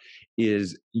learned about,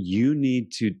 is you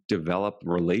need to develop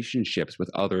relationships with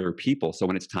other people. So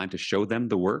when it's time to show them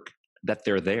the work, that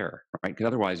they're there, right? Because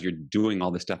otherwise you're doing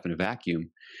all this stuff in a vacuum.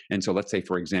 And so let's say,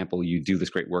 for example, you do this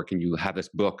great work and you have this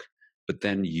book, but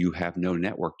then you have no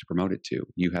network to promote it to.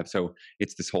 So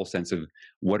it's this whole sense of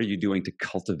what are you doing to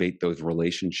cultivate those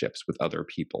relationships with other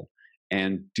people,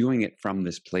 and doing it from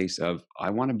this place of, I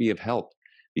want to be of help,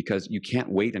 because you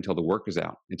can't wait until the work is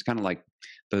out. It's kind of like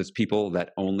those people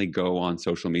that only go on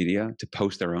social media to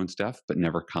post their own stuff, but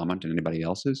never comment on anybody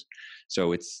else's.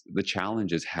 So the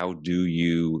challenge is, how do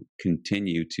you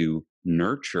continue to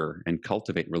nurture and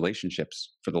cultivate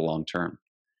relationships for the long term?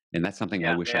 And that's something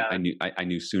I wish I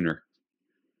knew sooner.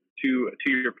 To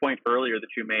your point earlier that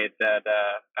you made, that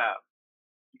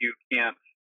you can't,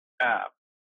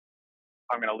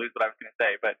 I'm going to lose what I was going to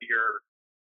say, but your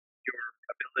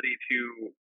ability to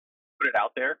put it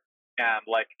out there and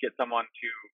like get someone to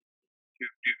do,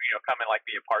 come and like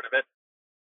be a part of it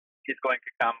is going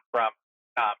to come from,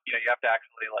 you have to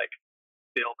actually like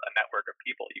build a network of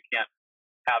people. You can't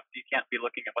be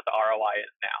looking at what the ROI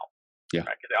is now. Yeah.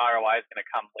 Right? Because the ROI is going to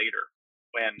come later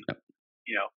when,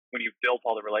 when you've built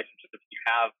all the relationships, you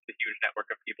have the huge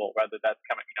network of people, whether that's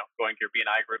coming, going to your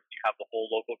BNI group, you have the whole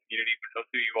local community who knows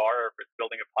who you are, or if it's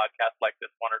building a podcast like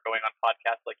this one or going on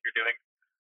podcasts like you're doing.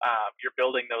 You're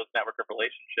building those network of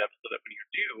relationships so that when you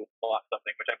do launch something,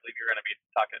 which I believe you're going to be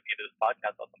talking at the end of this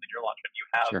podcast about something you're launching, you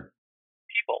have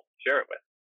people share it with.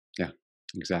 Yeah,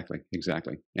 exactly.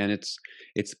 And it's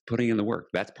putting in the work.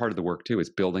 That's part of the work too, is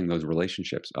building those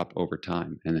relationships up over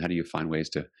time. And how do you find ways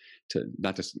to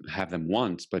not just have them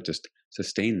once, but just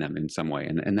sustain them in some way?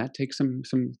 And that takes some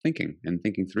thinking and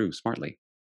thinking through smartly.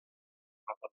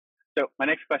 Awesome. So my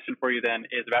next question for you then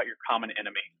is about your common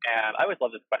enemy, and I always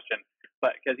love this question,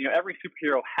 but because every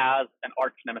superhero has an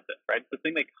arch nemesis, right? It's the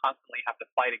thing they constantly have to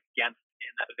fight against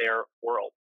in their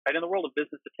world. Right, in the world of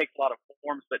business, it takes a lot of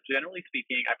forms, but generally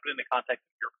speaking, I put it in the context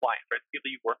of your clients, right?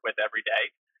 People you work with every day.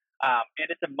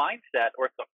 And it's a mindset or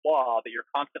it's a flaw that you're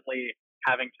constantly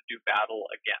having to do battle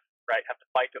against, right? Have to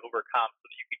fight to overcome so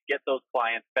that you can get those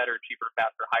clients better, cheaper,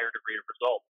 faster, higher degree of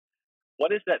results.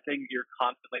 What is that thing you're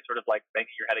constantly sort of like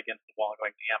banging your head against the wall and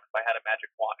going, damn, if I had a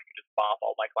magic wand, I could just bop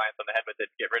all my clients on the head with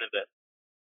it and get rid of this?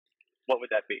 What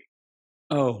would that be?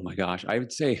 Oh my gosh, I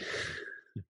would say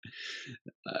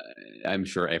uh, I'm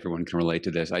sure everyone can relate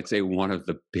to this. I'd say one of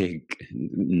the big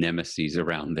nemesis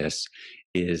around this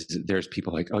is there's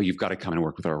people like, oh, you've got to come and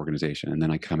work with our organization. And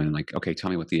then I come in and like, okay, tell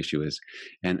me what the issue is.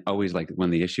 And always like when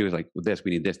the issue is like this,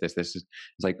 we need this, it's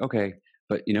like, okay,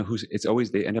 but it's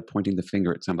always, they end up pointing the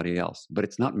finger at somebody else, but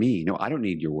it's not me. No, I don't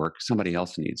need your work. Somebody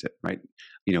else needs it. Right.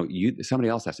 Somebody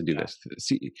else has to do Yeah. this.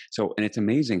 See, so, and it's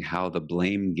amazing how the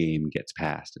blame game gets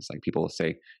passed. It's like people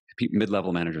say,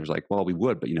 mid-level managers like, well, we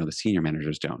would, but the senior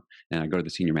managers don't. And I go to the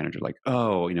senior manager like,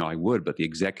 oh, I would, but the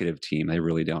executive team, they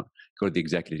really don't. Go to the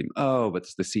executive team. Oh, but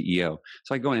it's the CEO.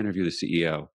 So I go and interview the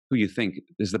CEO. Who you think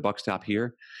is the buck stop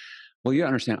here? Well, you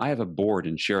understand, I have a board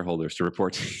and shareholders to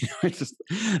report to. It's just,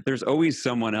 there's always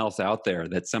someone else out there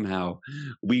that somehow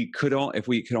if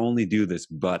we could only do this,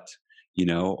 but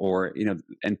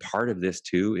and part of this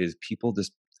too is people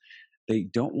just they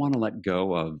don't want to let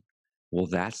go of, well,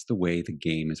 that's the way the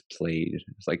game is played.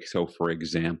 It's like, so for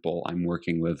example, I'm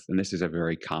working with, and this is a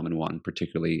very common one,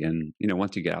 particularly in,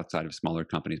 once you get outside of smaller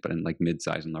companies, but in like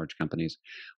mid-size and large companies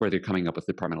where they're coming up with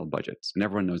departmental budgets. And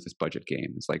everyone knows this budget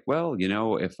game. It's like, well,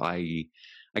 if I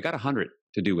got 100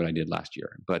 to do what I did last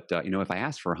year, but if I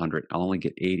ask for 100, I'll only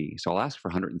get 80. So I'll ask for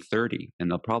 130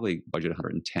 and they'll probably budget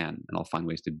 110 and I'll find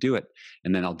ways to do it.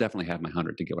 And then I'll definitely have my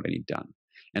 100 to get what I need done.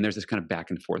 And there's this kind of back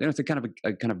and forth. It's a kind of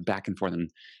a kind of back and forth. And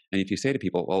if you say to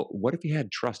people, well, what if you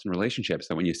had trust in relationships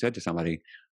that when you said to somebody,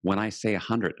 when I say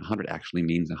 100, 100 actually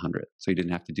means 100. So you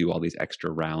didn't have to do all these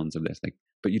extra rounds of this. Like,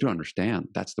 but you don't understand.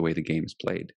 That's the way the game is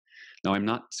played. Now, I'm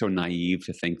not so naive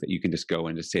to think that you can just go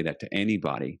and just say that to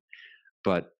anybody.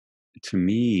 But to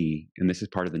me, and this is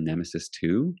part of the nemesis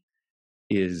too,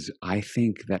 is I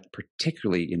think that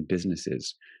particularly in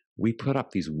businesses, we put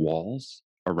up these walls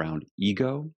around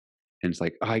ego. And it's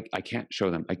like, I can't show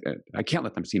them. I can't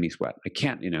let them see me sweat. I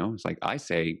can't, it's like I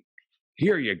say,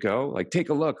 here you go. Like, take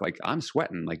a look. Like, I'm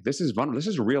sweating. Like, this is vulnerable. This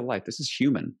is real life. This is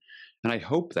human. And I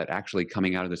hope that actually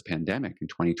coming out of this pandemic in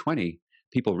 2020,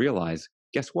 people realize,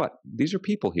 guess what? These are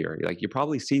people here. Like, you're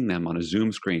probably seeing them on a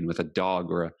Zoom screen with a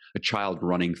dog or a child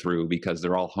running through because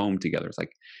they're all home together. It's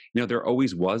like, there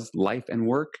always was life and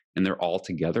work and they're all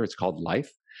together. It's called life.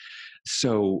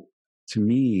 So to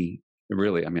me,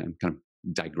 really, I mean, I'm kind of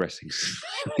digressing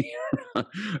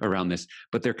around this,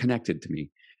 but they're connected to me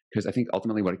because I think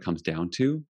ultimately what it comes down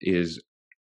to is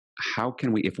how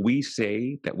can we, if we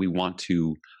say that we want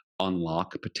to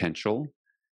unlock potential,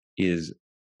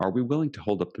 are we willing to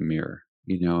hold up the mirror?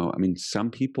 I mean, some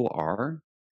people are,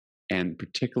 and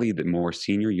particularly the more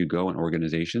senior you go in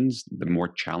organizations, the more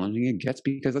challenging it gets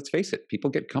because let's face it,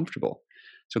 people get comfortable.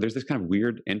 So there's this kind of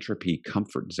weird entropy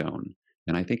comfort zone.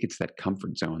 And I think it's that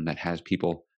comfort zone that has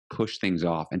people push things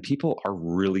off. And people are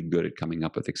really good at coming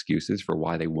up with excuses for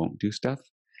why they won't do stuff.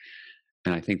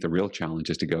 And I think the real challenge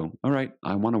is to go, all right,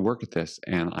 I want to work at this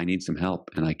and I need some help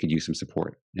and I could use some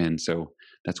support. And so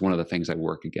that's one of the things I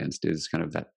work against is kind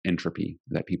of that entropy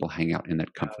that people hang out in that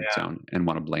Oh, comfort yeah. zone and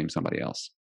want to blame somebody else.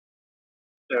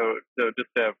 So just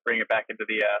to bring it back into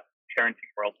the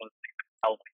parenting world, one of the things I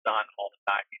tell my son all the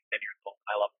time, he's 10 years old, and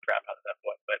I love the crap out of that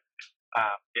boy, but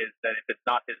is that if it's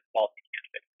not his fault, he can't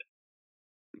fix it,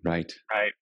 Right.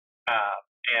 right?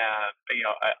 And,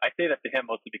 I say that to him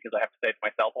mostly because I have to say it to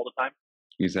myself all the time.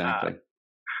 Exactly.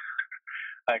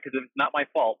 Because if it's not my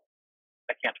fault,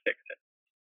 I can't fix it.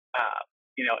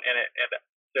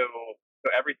 So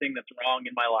everything that's wrong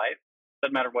in my life,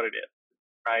 doesn't matter what it is,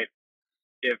 right?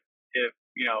 If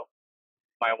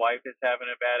my wife is having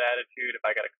a bad attitude, if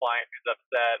I got a client who's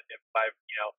upset, if my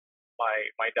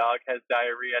dog has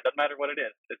diarrhea, it doesn't matter what it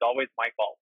is. It's always my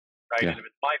fault, right? Yeah. And if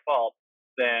it's my fault,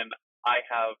 then I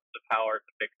have the power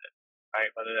to fix it, right?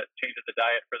 Whether that's changing the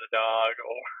diet for the dog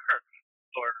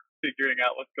or figuring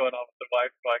out what's going on with the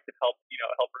wife so I can help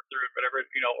her through it, whatever,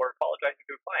 or apologizing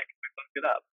to a client because we fucked it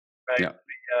up. right? Yeah.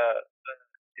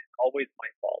 It's always my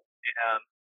fault, and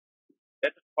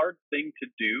that's a hard thing to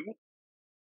do.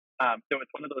 So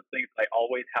it's one of those things I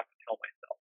always have to tell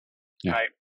myself, Yeah.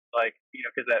 right? Like,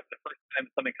 because the first time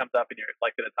something comes up and you're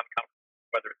like that it's uncomfortable,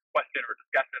 whether it's a question or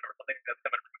discussion or something that's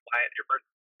coming from a client,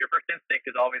 your first instinct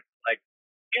is always like,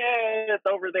 yeah, it's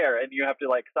over there, and you have to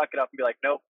like suck it up and be like,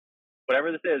 nope, whatever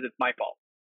this is, it's my fault,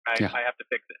 right? Yeah. I have to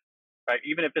fix it, right?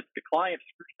 Even if it's the client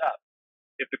screwed up,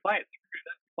 if the client screwed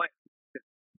up, the client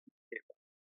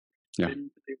Yeah.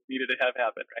 didn't they needed to have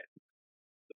happen, right?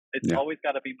 It's Yeah. always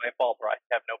got to be my fault, or I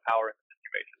have no power in the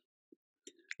situation.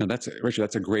 Now that's Richard.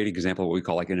 That's a great example of what we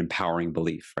call like an empowering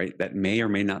belief, right? That may or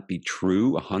may not be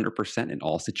true 100% in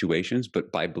all situations,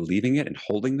 but by believing it and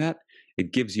holding that,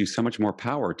 it gives you so much more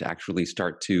power to actually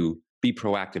start to be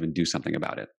proactive and do something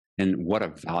about it. And what a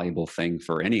valuable thing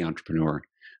for any entrepreneur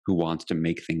who wants to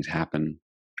make things happen,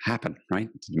 right?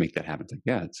 To make that happen. It's like,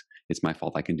 yeah, it's my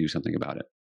fault. I can do something about it.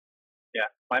 Yeah,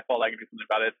 my fault. I can do something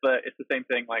about it. It's the same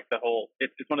thing. Like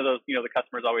it's one of those the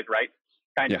customer's always right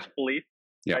kind of Yeah. belief.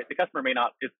 Yeah. Right? The customer may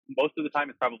not. It's most of the time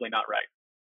it's probably not right.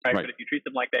 Right. Right. But if you treat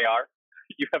them like they are,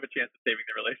 you have a chance of saving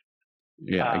the relationship.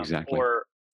 Yeah, exactly. Or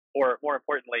more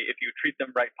importantly, if you treat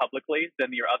them right publicly, then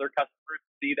your other customers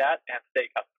see that and stay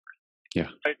customers. Yeah.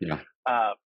 Right? Yeah.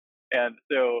 And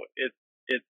so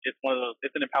it's one of those.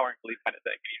 It's an empowering belief kind of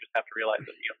thing. You just have to realize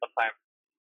that sometimes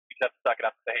you just have to suck it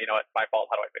up and say, hey, it's my fault.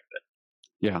 How do I fix it?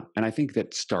 Yeah. And I think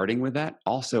that starting with that,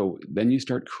 also, then you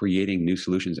start creating new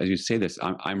solutions. As you say this,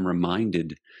 I'm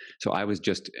reminded. So I was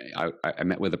I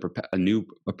met with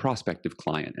a prospective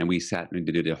client, and we sat and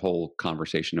did a whole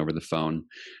conversation over the phone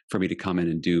for me to come in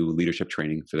and do leadership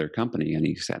training for their company. And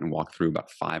he sat and walked through about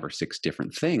 5 or 6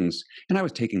 different things. And I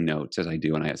was taking notes as I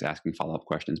do, and I was asking follow-up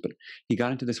questions. But he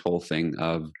got into this whole thing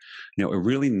of, I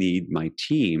really need my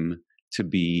team to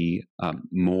be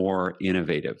more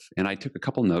innovative. And I took a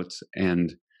couple notes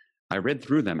and I read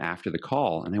through them after the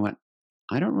call, and I went,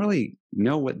 I don't really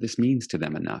know what this means to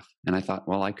them enough. And I thought,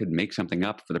 well, I could make something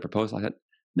up for the proposal. I said,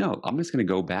 no, I'm just going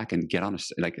to go back and get on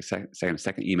a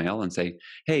second email and say,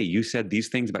 hey, you said these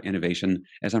things about innovation.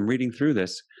 As I'm reading through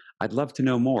this, I'd love to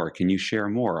know more. Can you share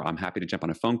more? I'm happy to jump on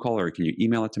a phone call, or can you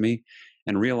email it to me?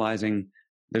 And realizing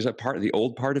there's the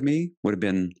old part of me would have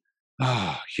been,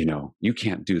 you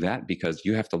can't do that because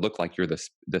you have to look like you're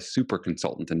the super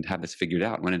consultant and have this figured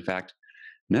out. When in fact,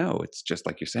 no, it's just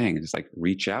like you're saying. It's like,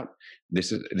 reach out.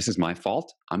 This is my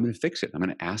fault. I'm going to fix it. I'm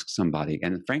going to ask somebody.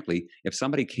 And frankly, if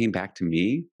somebody came back to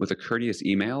me with a courteous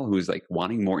email who's like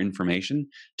wanting more information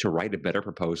to write a better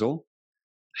proposal,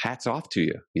 hats off to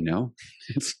you.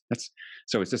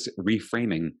 So it's just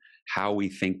reframing how we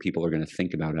think people are going to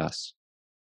think about us.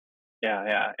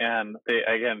 Yeah. And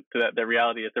the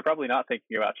reality is they're probably not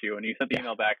thinking about you. When you sent the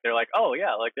email back, they're like, oh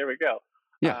yeah, like there we go.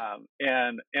 Yeah.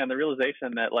 And the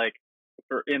realization that like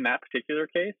in that particular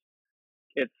case,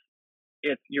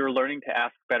 it's you're learning to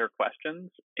ask better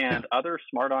questions, and other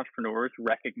smart entrepreneurs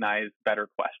recognize better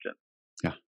questions.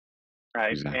 Yeah.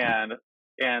 Right. Exactly.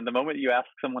 And the moment you ask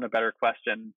someone a better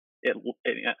question, it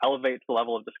elevates the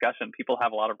level of discussion. People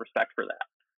have a lot of respect for that.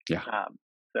 Yeah.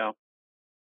 So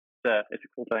it's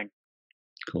a cool thing.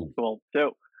 Cool.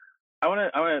 So I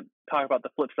want to talk about the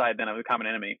flip side then of the common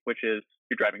enemy, which is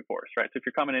your driving force, right? So if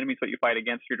your common enemy is what you fight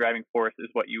against, your driving force is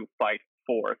what you fight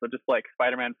for. So just like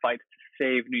Spider-Man fights to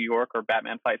save New York, or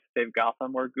Batman fights to save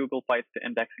Gotham, or Google fights to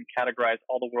index and categorize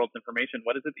all the world's information,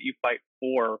 what is it that you fight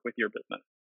for with your business?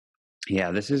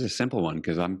 Yeah, this is a simple one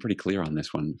because I'm pretty clear on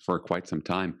this one for quite some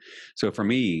time. So for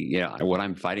me, what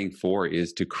I'm fighting for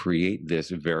is to create this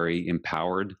very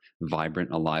empowered,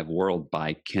 vibrant, alive world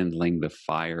by kindling the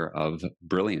fire of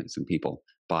brilliance in people,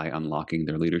 by unlocking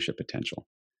their leadership potential.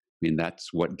 I mean, that's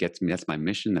what gets me. That's my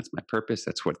mission. That's my purpose.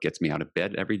 That's what gets me out of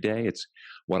bed every day. It's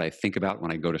what I think about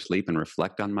when I go to sleep and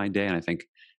reflect on my day. And I think,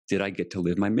 did I get to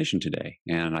live my mission today?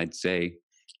 And I'd say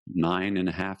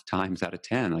 9.5 times out of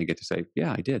 10, I get to say,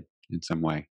 yeah, I did in some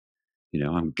way.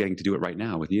 I'm getting to do it right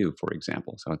now with you, for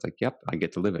example. So it's like, yep, I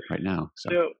get to live it right now.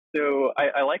 So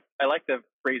I like the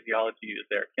phraseology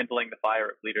used there, kindling the fire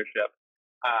of leadership.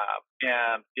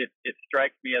 And it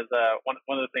strikes me as one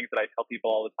of the things that I tell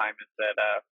people all the time is that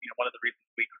one of the reasons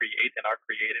we create and are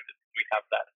creative is we have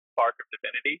that spark of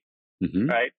divinity,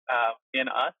 right, in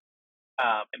us,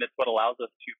 and it's what allows us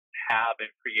to have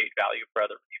and create value for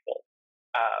other people.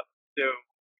 So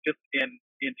just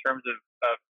in terms of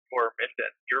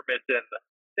your mission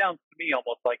sounds to me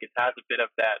almost like it has a bit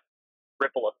of that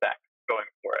ripple effect going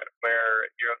for it, where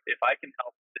if I can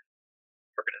help this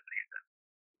organization,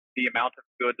 the amount of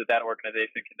good that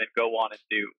organization can then go on and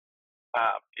do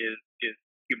is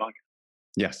humongous.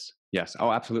 Yes. Yes.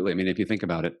 Oh, absolutely. I mean, if you think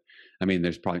about it, I mean,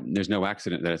 there's no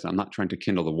accident that I'm not trying to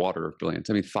kindle the water of brilliance.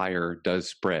 I mean, fire does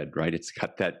spread, right? It's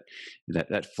got that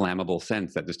flammable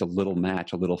sense that just a little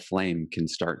match, a little flame can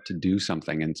start to do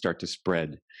something and start to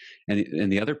spread.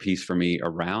 And the other piece for me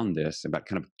around this about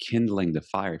kind of kindling the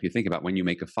fire, if you think about when you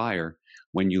make a fire,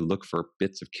 when you look for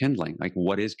bits of kindling, like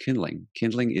what is kindling?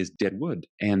 Kindling is dead wood.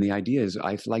 And the idea is,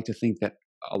 I like to think that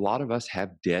a lot of us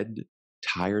have dead,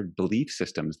 tired belief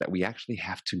systems that we actually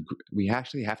have to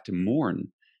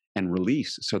mourn and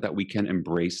release so that we can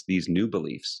embrace these new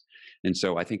beliefs. And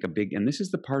so I think and this is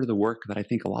the part of the work that I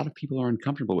think a lot of people are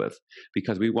uncomfortable with,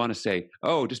 because we want to say,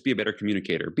 oh, just be a better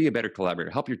communicator, be a better collaborator,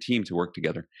 help your team to work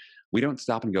together. We don't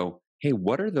stop and go, hey,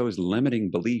 what are those limiting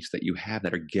beliefs that you have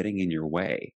that are getting in your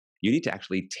way? You need to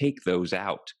actually take those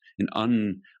out and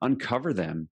uncover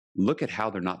them, look at how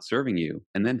they're not serving you,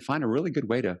 and then find a really good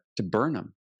way to burn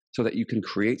them so that you can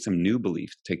create some new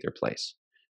beliefs to take their place.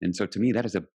 And so to me, that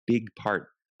is a big part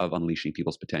of unleashing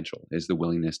people's potential, is the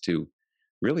willingness to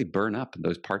really burn up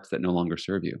those parts that no longer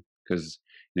serve you. Because,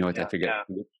 I forget,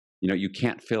 you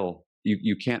can't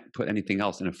put anything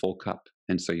else in a full cup.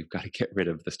 And so you've got to get rid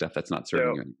of the stuff that's not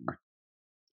serving you anymore.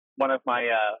 One of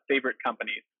my favorite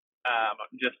companies,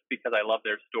 just because I love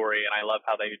their story and I love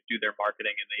how they do their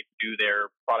marketing and they do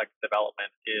their product development,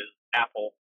 is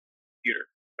Apple Computer.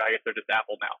 I guess they're just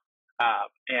Apple now.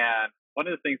 And one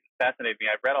of the things that fascinated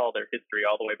me, I've read all their history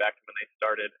all the way back to when they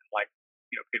started, and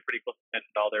paid pretty close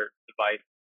attention to all their device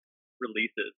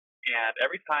releases. And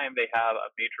every time they have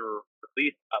a major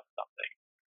release of something,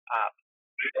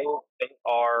 they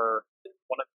are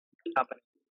one of the companies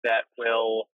that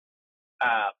will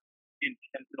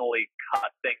intentionally cut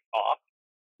things off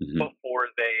before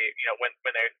they, when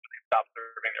they stop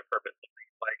serving their purpose. And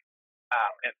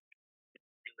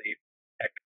really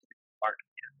technically smart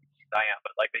as I am,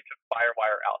 but they took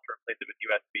FireWire out to replace it with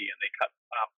USB, and they cut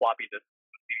floppy disks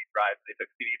with CD drives. They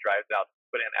took CD drives out to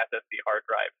put in SSD hard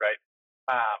drives, right?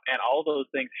 And all those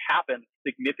things happened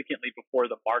significantly before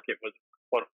the market was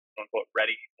quote unquote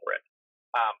ready for it.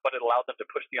 But it allowed them to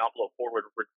push the envelope forward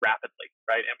rapidly,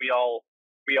 right? And we all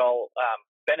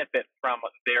benefit from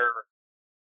their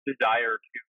desire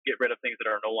to get rid of things that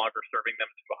are no longer serving them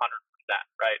to 100%,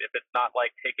 right? If it's not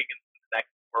taking in the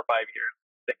next 4 or 5 years,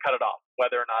 they cut it off,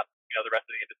 whether or not the rest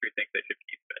of the industry thinks they should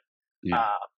keep it.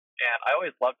 Yeah. And I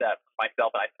always loved that for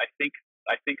myself. And I think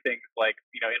things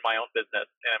in my own business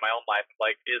and in my own life,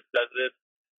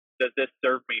 does this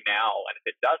serve me now? And if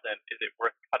it doesn't, is it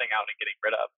worth cutting out and getting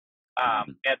rid of?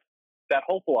 And that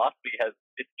whole philosophy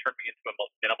it's turned me into a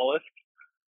minimalist.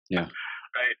 Yeah.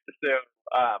 Right. So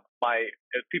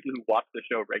people who watch the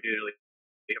show regularly,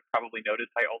 they have probably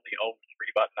noticed I only own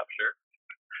 3 button-up shirts.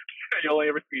 You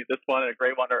only ever see this one, a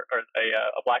gray one, or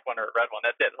a black one, or a red one.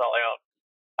 That's it. That's all I own.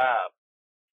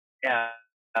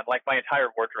 And my entire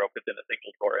wardrobe is in a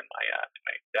single drawer in my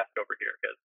desk over here,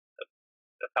 because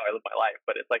that's how I live my life.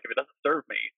 But it's if it doesn't serve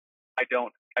me, I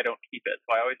don't keep it.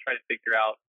 So I always try to figure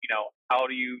out, how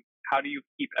do you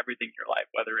keep everything in your life,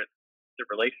 whether it's the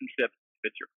relationships, if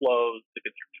it's your clothes, if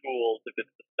it's your tools, if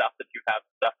it's the stuff that you have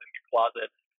stuffed in your closet,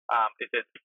 if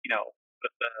it's the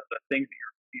things that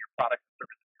your products and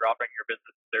services you're offering in your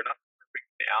business, they're not serving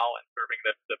now and serving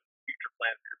the future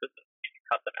plans for your business. You can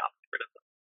cut them out and get rid of them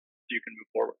so you can move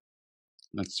forward.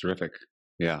 That's terrific.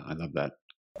 Yeah, I love that.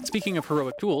 Speaking of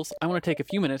heroic tools, I want to take a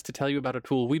few minutes to tell you about a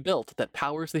tool we built that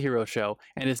powers the Hero Show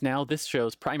and is now this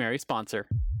show's primary sponsor.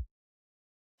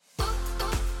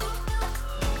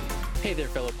 Hey there,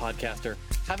 fellow podcaster.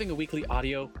 Having a weekly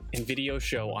audio and video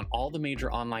show on all the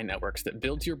major online networks that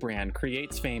builds your brand,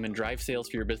 creates fame, and drives sales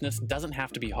for your business doesn't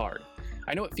have to be hard.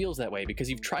 I know it feels that way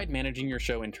because you've tried managing your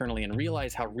show internally and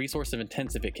realize how resource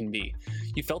intensive it can be.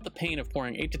 You felt the pain of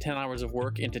pouring 8 to 10 hours of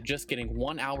work into just getting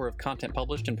 1 hour of content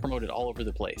published and promoted all over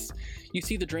the place. You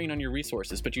see the drain on your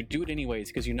resources, but you do it anyways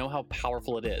because you know how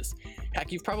powerful it is.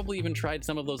 Heck, you've probably even tried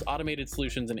some of those automated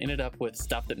solutions and ended up with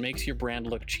stuff that makes your brand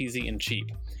look cheesy and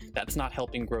cheap. That's not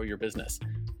helping grow your business.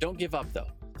 Don't give up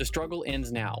though. The struggle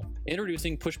ends now.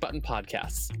 Introducing Push Button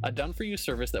Podcasts, a done-for-you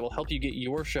service that will help you get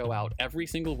your show out every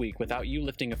single week without you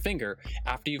lifting a finger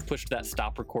after you've pushed that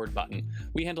stop record button.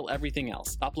 We handle everything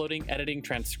else: uploading, editing,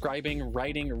 transcribing,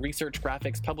 writing, research,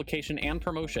 graphics, publication, and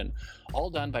promotion, all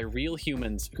done by real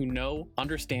humans who know,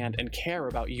 understand, and care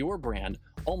about your brand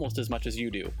almost as much as you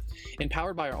do.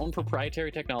 Empowered by our own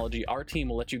proprietary technology, our team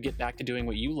will let you get back to doing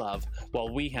what you love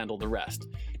while we handle the rest.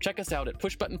 Check us out at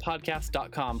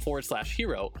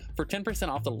pushbuttonpodcast.com/hero Hero for 10%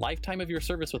 off the lifetime of your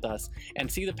service with us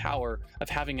and see the power of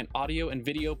having an audio and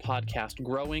video podcast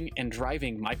growing and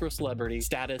driving micro celebrity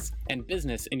status and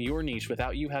business in your niche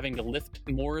without you having to lift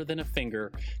more than a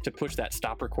finger to push that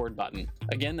stop record button.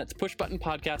 Again, that's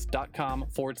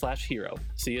pushbuttonpodcast.com/hero.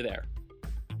 See you there.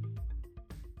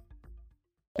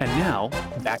 And now,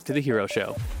 back to the Hero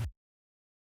Show.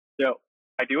 So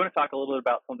I do want to talk a little bit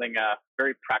about something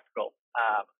very practical.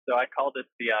 So I call this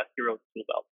the Hero Tool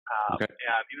Belt. Okay.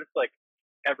 And it's like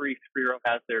every superhero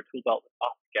has their tool belt with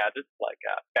awesome gadgets like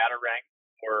Batarang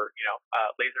or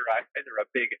laser eyes or a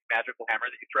big magical hammer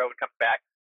that you throw and comes back.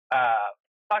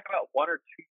 Talk about one or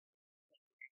two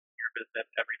in your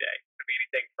business every day. It could be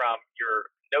anything from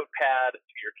your notepad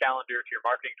to your calendar to your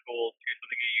marketing tools to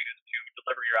something you use to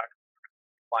deliver your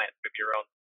clients, maybe your own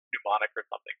mnemonic or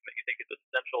something that you think is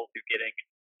essential to getting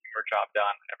your job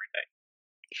done every day.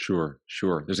 Sure.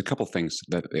 There's a couple things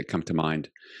that come to mind.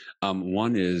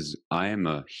 One is I am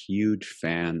a huge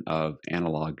fan of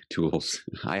analog tools.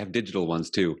 I have digital ones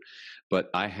too, but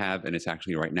I have, and it's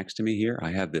actually right next to me here,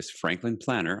 I have this Franklin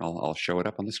planner. I'll show it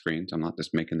up on the screen, so I'm not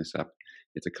just making this up.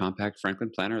 It's a compact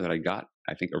Franklin planner that I got,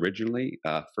 I think originally,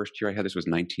 first year I had this was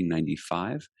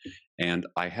 1995, and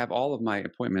I have all of my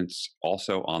appointments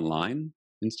also online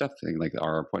and stuff, like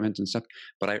our appointments and stuff.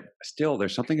 But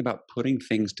there's something about putting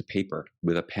things to paper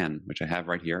with a pen, which I have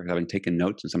right here. I've been taking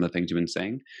notes on some of the things you've been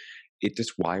saying. It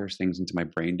just wires things into my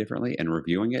brain differently and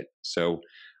reviewing it. So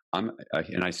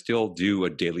and I still do a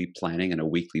daily planning and a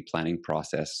weekly planning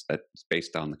process that's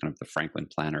based on the kind of the Franklin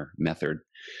Planner method.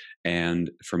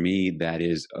 And for me, that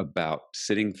is about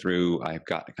sitting through, I've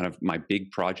got kind of my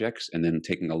big projects and then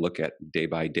taking a look at day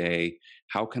by day,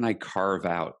 how can I carve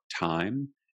out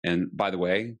time? And by the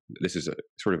way, this is a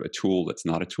sort of a tool that's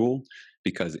not a tool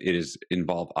because it is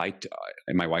involved. And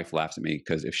my wife laughs at me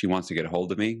because if she wants to get a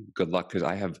hold of me, good luck, because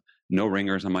I have no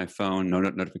ringers on my phone,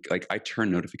 like I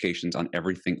turn notifications on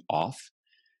everything off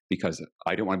because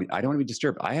I don't want to be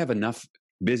disturbed. I have enough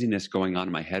busyness going on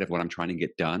in my head of what I'm trying to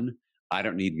get done. I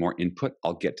don't need more input.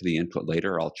 I'll get to the input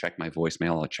later. I'll check my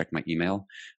voicemail. I'll check my email,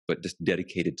 but just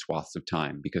dedicated swaths of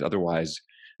time because otherwise.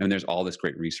 And there's all this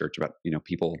great research about,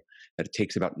 people that it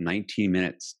takes about 19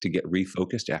 minutes to get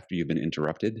refocused after you've been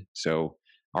interrupted. So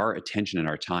our attention and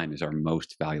our time is our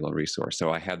most valuable resource.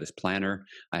 So I have this planner.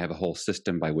 I have a whole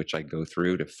system by which I go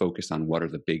through to focus on what are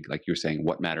the big, like you were saying,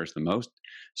 what matters the most.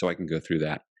 So I can go through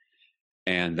that.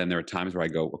 And then there are times where I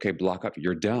go, okay, block up,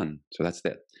 you're done. So that's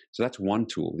it. So that's one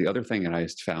tool. The other thing that I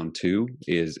found too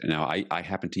is now I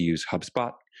happen to use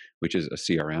HubSpot, which is a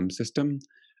CRM system.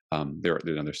 There are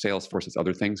other Salesforce, it's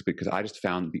other things, because I just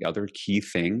found the other key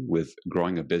thing with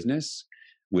growing a business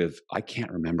I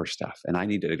can't remember stuff. And I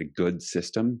needed a good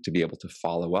system to be able to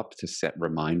follow up, to set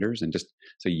reminders and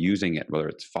so using it, whether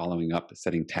it's following up,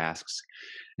 setting tasks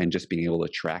and just being able to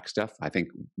track stuff. I think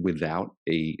without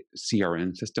a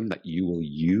CRM system that you will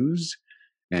use,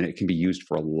 and it can be used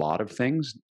for a lot of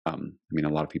things. A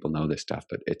lot of people know this stuff,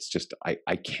 but it's just,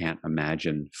 I can't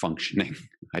imagine functioning.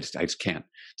 I just can't.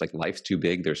 It's like life's too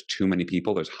big. There's too many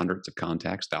people. There's hundreds of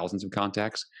contacts, thousands of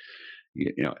contacts.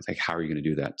 It's like, how are you going to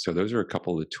do that? So those are a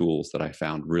couple of the tools that I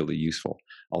found really useful.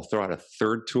 I'll throw out a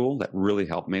third tool that really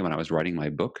helped me when I was writing my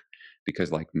book,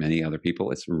 because like many other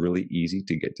people, it's really easy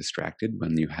to get distracted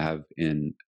when you have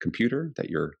a computer that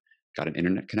you're got an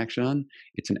internet connection on.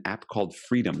 It's an app called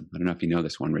Freedom. I don't know if you know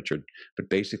this one, Richard, but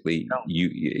basically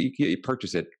you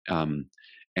purchase it.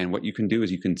 And what you can do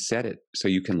is you can set it so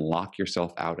you can lock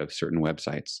yourself out of certain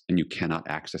websites and you cannot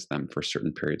access them for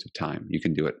certain periods of time. You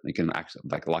can do it. You can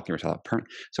lock yourself out.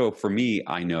 So for me,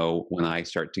 I know when I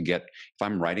start to if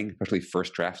I'm writing, especially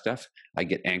first draft stuff, I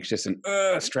get anxious and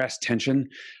stress, tension.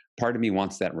 Part of me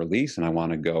wants that release, and I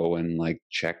want to go and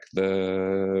check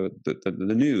the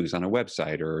news on a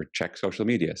website or check social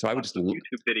media. So I would just YouTube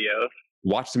videos.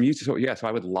 Watch some YouTube. So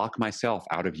I would lock myself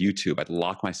out of YouTube. I'd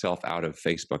lock myself out of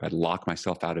Facebook. I'd lock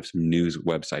myself out of some news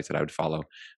websites that I would follow,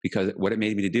 because what it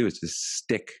made me to do is to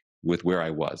stick with where I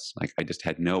was. Like I just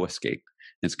had no escape.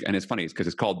 And it's funny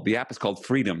because the app is called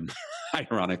Freedom,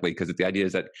 ironically, because the idea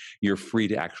is that you're free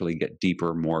to actually get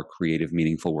deeper, more creative,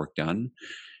 meaningful work done.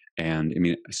 And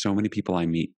so many people I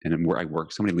meet and where I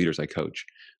work, so many leaders I coach,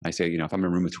 I say, if I'm in a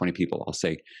room with 20 people, I'll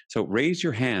say, so raise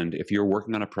your hand if you're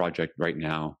working on a project right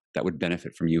now that would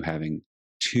benefit from you having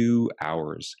 2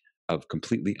 hours of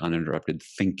completely uninterrupted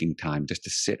thinking time just to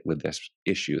sit with this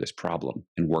issue, this problem,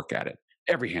 and work at it.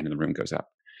 Every hand in the room goes up.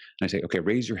 And I say, okay,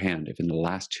 raise your hand if in the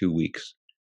last 2 weeks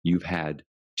you've had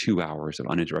 2 hours of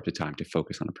uninterrupted time to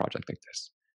focus on a project like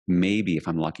this. Maybe if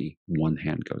I'm lucky, one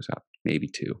hand goes up, maybe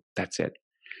two. That's it.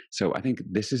 So I think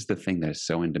this is the thing that is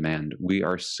so in demand. We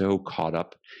are so caught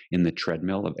up in the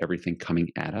treadmill of everything coming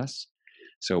at us.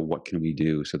 So what can we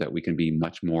do so that we can be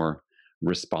much more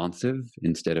responsive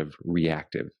instead of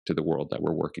reactive to the world that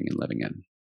we're working and living in?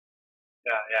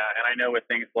 Yeah, yeah. And I know with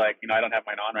things like, I don't have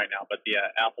mine on right now, but the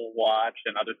Apple Watch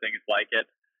and other things like it,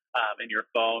 in your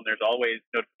phone, there's always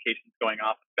notifications going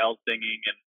off, bells dinging.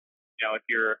 And, if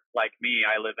you're like me,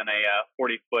 I live in a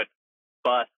 40-foot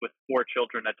bus with 4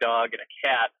 children, a dog, and a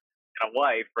cat, and a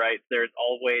wife, right? There's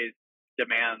always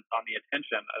demands on the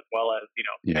attention as well as,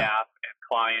 Yeah. staff and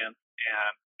clients.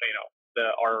 And,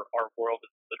 our world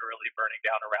is literally burning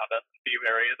down around us in a few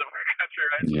areas of our country,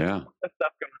 right? So Yeah. there's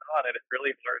stuff going on, and it's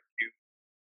really hard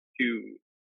to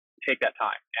take that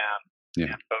time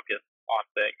Yeah. and focus on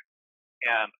things.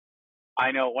 And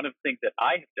I know one of the things that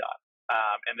I have done,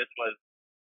 and this was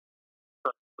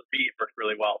for me, it worked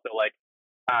really well. So, like,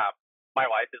 my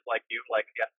wife is like you, like,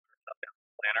 yes, stuff down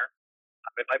the planner.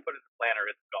 If I put it in the planner,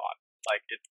 it's gone. Like,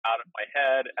 it's out of my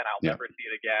head, and I'll Yeah. never see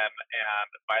it again, and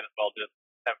might as well just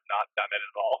have not done it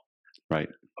at all. Right.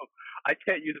 So I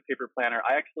can't use a paper planner.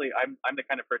 I'm the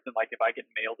kind of person, like, if I get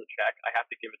mailed a check, I have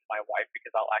to give it to my wife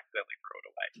because I'll accidentally throw it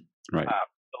away. Right.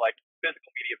 So, like,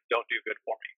 physical mediums don't do good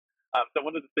for me. So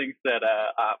one of the things that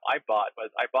I bought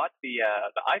the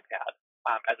iPad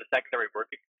as a secondary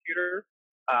working computer,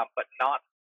 but not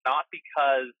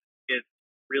because it's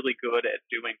really good at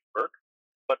doing work,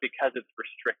 but because it's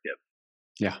restrictive.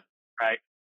 Yeah. Right.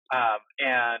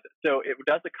 And so it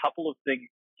does a couple of things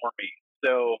for me.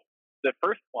 So the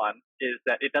first one is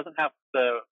that it doesn't have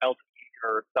the LTE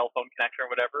or cell phone connection or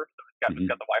whatever. So it's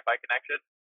got the Wi-Fi connection.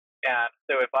 And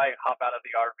so if I hop out of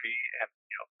the RV and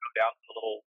go down to the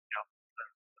little the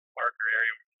park or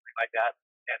area or something like that,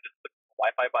 and just put the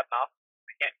Wi-Fi button off,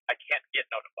 I can't get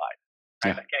notified.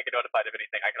 Right? Yeah. I can't get notified of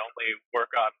anything. I can only work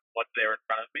on what's there in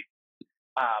front of me.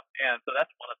 And so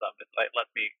that's one of them. It lets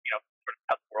me sort of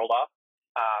cut the world off.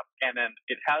 And then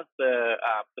it has the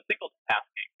single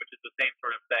tasking, which is the same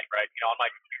sort of thing, right? On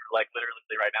my computer, like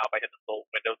literally right now, if I hit this little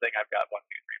window thing, I've got 1, 2,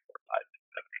 3, 4, 5,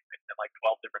 6, 7, 8, and like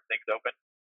 12 different things open.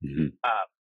 Mm-hmm.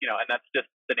 And that's just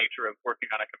the nature of working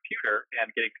on a computer and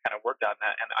getting kind of work done.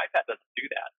 And the iPad doesn't do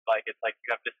that. Like, it's like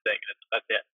you have this thing and that's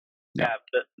it. Yeah.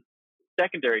 The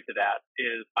secondary to that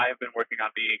is I have been working on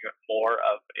being more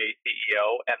of a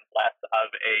CEO and less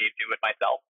of a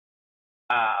do-it-myself.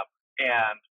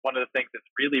 And one of the things that's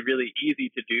really, really easy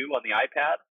to do on the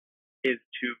iPad is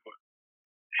to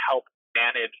help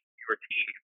manage your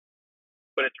team.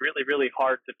 But it's really, really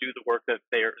hard to do the work that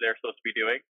they're supposed to be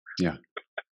doing. Yeah.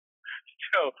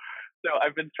 So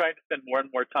I've been trying to spend more and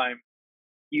more time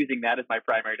using that as my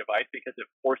primary device because it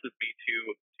forces me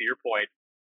to your point,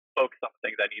 focus on the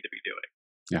things I need to be doing.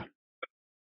 Yeah.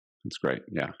 That's great.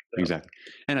 Yeah, exactly.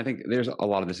 And I think there's a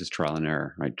lot of this is trial and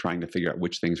error, right? Trying to figure out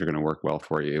which things are going to work well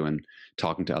for you and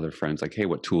talking to other friends like, hey,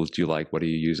 what tools do you like? What are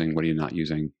you using? What are you not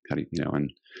using? How do you,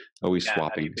 and always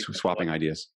swapping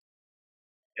ideas.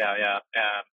 Yeah. Yeah.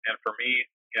 And for me,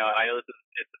 I know it's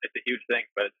a huge thing,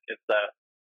 but it's the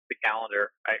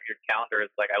calendar. Your calendar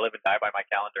is like, I live and die by my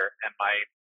calendar, and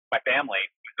my family,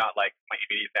 not like my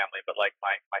immediate family, but like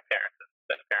my parents and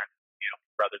extended parents,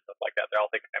 brothers, stuff like that. They're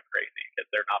all thinking I'm crazy because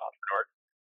they're not entrepreneurs.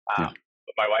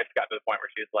 But my wife's gotten to the point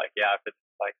where she's like, yeah,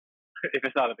 if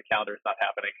it's not in the calendar, it's not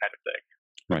happening, kind of thing.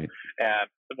 Right. And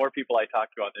the more people I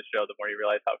talk to on this show, the more you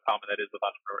realize how common that is with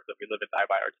entrepreneurs, that we live and die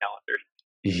by our calendars.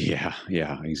 Yeah,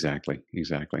 exactly.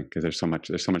 Because there's so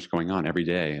much going on every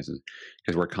day,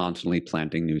 because we're constantly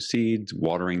planting new seeds,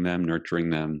 watering them,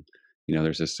 nurturing them.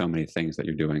 There's just so many things that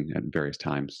you're doing at various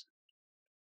times.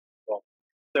 Cool.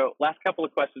 So last couple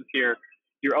of questions here.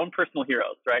 Your own personal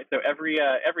heroes, right? So every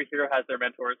hero has their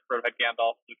mentors. Frodo had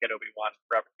Gandalf, Luke had Obi-Wan,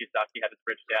 Robert Kiyosaki had his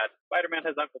rich dad, Spider-Man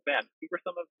has Uncle Ben. Who were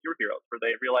some of your heroes? Were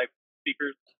they real life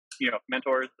speakers,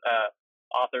 mentors,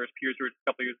 authors, peers who were a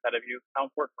couple years ahead of you? How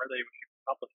important were they with you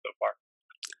accomplished so far?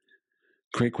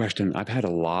 Great question.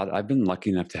 I've been lucky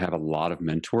enough to have a lot of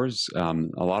mentors. A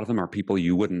lot of them are people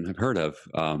you wouldn't have heard of.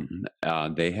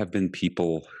 They have been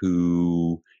people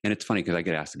who, and it's funny because I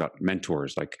get asked about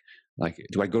mentors, like,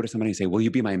 do I go to somebody and say, will you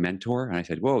be my mentor? And I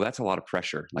said, whoa, that's a lot of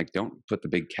pressure. Like, don't put the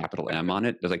big capital M on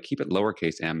it. There's like, keep it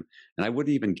lowercase m. And I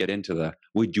wouldn't even get into the,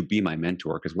 would you be my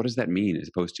mentor? Because what does that mean as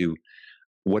opposed to,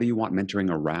 what do you want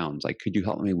mentoring around? Like, could you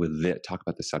help me with it? Talk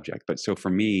about the subject. But so for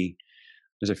me,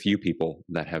 there's a few people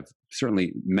that have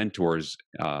certainly mentors,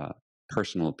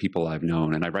 personal people I've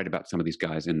known. And I write about some of these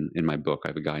guys in my book. I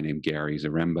have a guy named Gary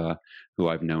Zaremba, who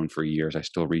I've known for years. I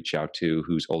still reach out to,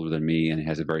 who's older than me and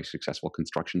has a very successful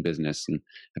construction business. And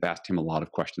I've asked him a lot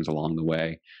of questions along the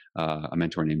way. A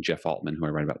mentor named Jeff Altman, who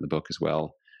I write about in the book as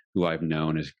well. who I've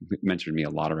known, has mentored me a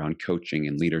lot around coaching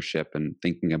and leadership and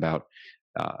thinking about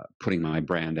putting my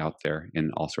brand out there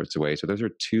in all sorts of ways. So those are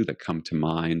two that come to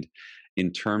mind.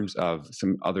 In terms of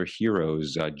some other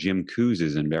heroes, Jim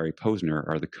Kouzes and Barry Posner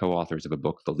are the co-authors of a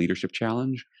book, The Leadership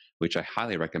Challenge, which I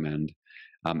highly recommend.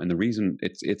 And the reason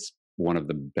it's one of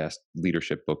the best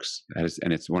leadership books,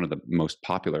 and it's one of the most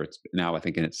popular. It's now, I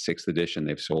think, in its 6th edition.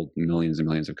 They've sold millions and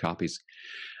millions of copies.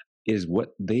 Is what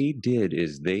they did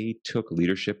is they took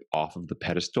leadership off of the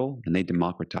pedestal and they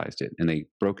democratized it, and they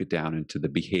broke it down into the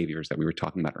behaviors that we were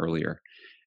talking about earlier.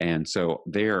 And so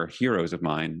they are heroes of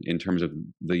mine in terms of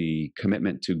the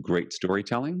commitment to great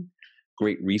storytelling,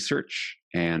 great research,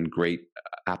 and great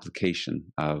application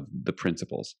of the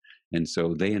principles. And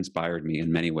so they inspired me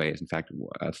in many ways. In fact,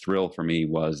 a thrill for me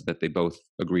was that they both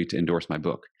agreed to endorse my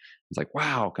book. It's like,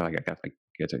 wow, I got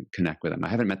to connect with them. I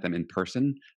haven't met them in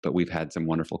person, but we've had some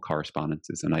wonderful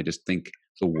correspondences. And I just think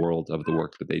the world of the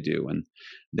work that they do. And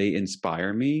they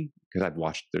inspire me because I've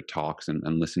watched their talks and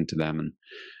listened to them. And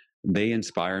they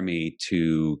inspire me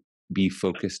to be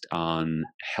focused on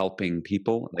helping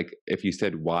people. Like if you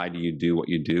said, why do you do what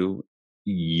you do?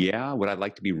 Yeah, would I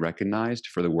like to be recognized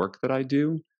for the work that I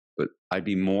do? But I'd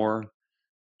be more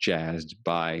jazzed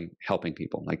by helping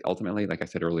people. Like ultimately, like I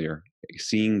said earlier,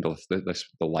 seeing the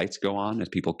lights go on as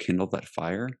people kindle that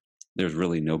fire, there's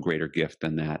really no greater gift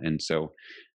than that. And so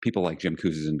people like Jim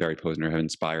Kouzes and Barry Posner have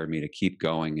inspired me to keep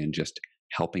going and just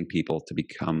helping people to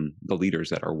become the leaders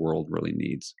that our world really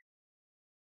needs.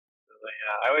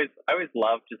 Yeah, I always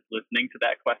love just listening to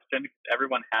that question.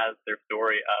 Everyone has their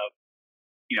story of,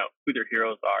 who their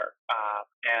heroes are.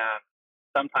 And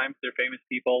sometimes they're famous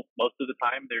people. Most of the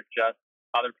time, they're just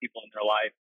other people in their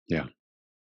life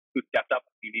who stepped up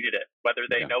when you needed it, whether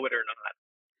they know it or not.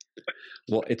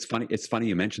 Well, it's funny. It's funny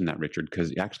you mentioned that, Richard,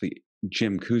 because actually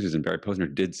Jim Kouzes and Barry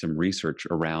Posner did some research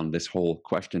around this whole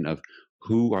question of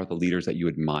who are the leaders that you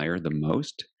admire the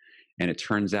most. And it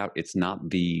turns out it's not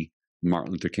the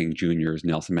Martin Luther King Jr.'s,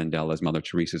 Nelson Mandela's, Mother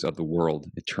Teresa's of the world.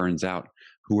 It turns out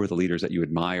who are the leaders that you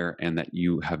admire and that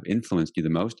you have influenced you the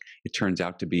most. It turns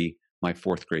out to be my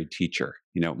 4th grade teacher,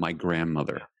 my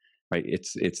grandmother, right?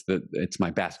 It's my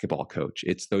basketball coach.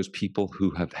 It's those people who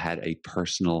have had a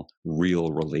personal,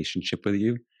 real relationship with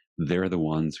you. They're the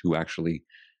ones who actually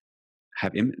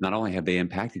have, not only have they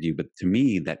impacted you, but to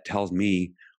me, that tells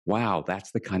me, wow,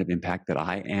 that's the kind of impact that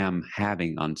I am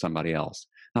having on somebody else.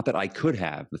 Not that I could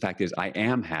have. The fact is I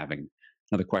am having.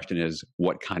 Now the question is,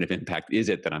 what kind of impact is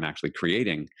it that I'm actually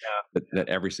creating? That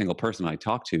every single person I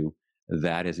talk to,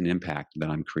 that is an impact that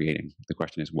I'm creating. The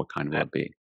question is, what kind will it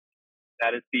be?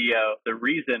 That is the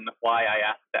reason why I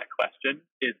asked that question,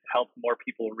 is to help more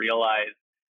people realize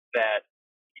that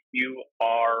you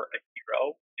are a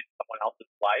hero in someone else's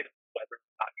life, whether or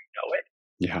not you know it.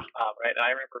 Yeah. Right. And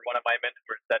I remember one of my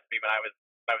mentors said to me when I was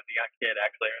a young kid.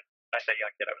 Actually, I say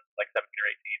young kid, I was like 17 or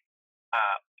 18.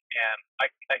 And I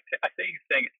say he's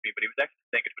saying it to me, but he was actually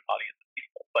saying it to an audience of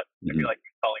people. But I feel like he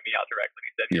was calling me out directly.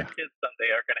 He said, "Your kids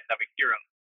someday are going to have a hero.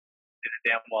 It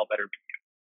damn well better be you."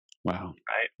 Wow.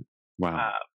 Right.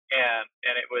 Wow.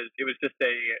 And it was just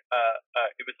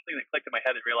it was something that clicked in my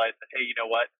head and realized that, hey, you know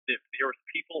what? If there's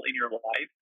people in your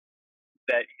life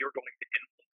that you're going to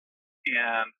influence,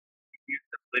 and you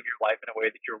live your life in a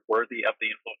way that you're worthy of the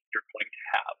influence you're going to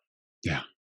have. Yeah.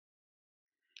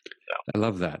 So. I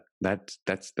love that. That's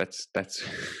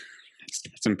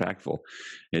impactful.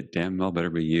 It damn well better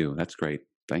be you. That's great.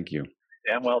 Thank you.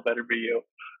 Damn well better be you.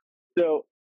 So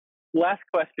last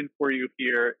question for you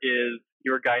here is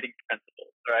your guiding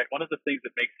principles. All right. One of the things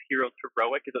that makes heroes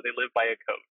heroic is that they live by a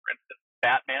code. For instance,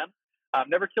 Batman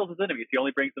never kills his enemies. He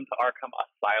only brings them to Arkham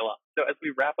Asylum. So as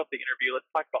we wrap up the interview, let's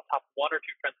talk about top 1 or 2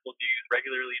 principles you use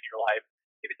regularly in your life.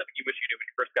 Maybe something you wish you knew when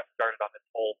you first got started on this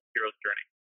whole hero's journey.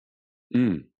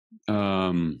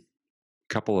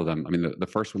 Couple of them. I mean, the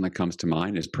first one that comes to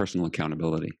mind is personal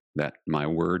accountability, that my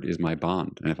word is my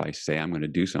bond. And if I say I'm going to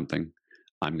do something,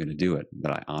 I'm going to do it,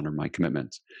 that I honor my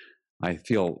commitments. I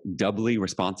feel doubly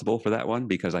responsible for that one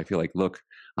because I feel like, look,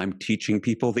 I'm teaching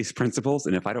people these principles.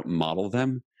 And if I don't model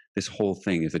them, this whole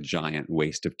thing is a giant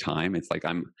waste of time. It's like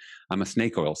I'm a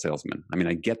snake oil salesman. I mean,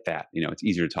 I get that, it's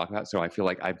easier to talk about. So I feel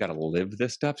like I've got to live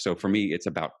this stuff. So for me, it's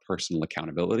about personal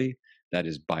accountability. That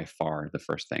is by far the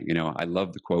first thing. I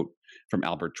love the quote from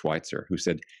Albert Schweitzer, who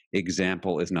said,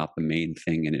 example is not the main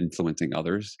thing in influencing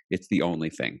others. It's the only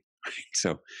thing.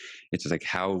 So it's just like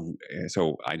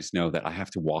so I just know that I have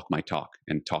to walk my talk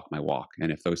and talk my walk.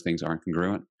 And if those things aren't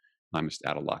congruent, I'm just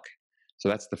out of luck. So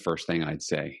that's the first thing I'd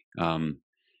say.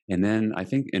 And then I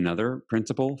think another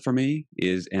principle for me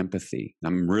is empathy.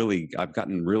 I've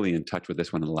gotten really in touch with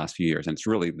this one in the last few years. And it's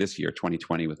really this year,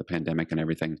 2020, with the pandemic and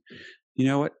everything. You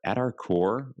know what? At our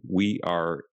core, we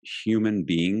are human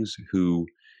beings who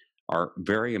are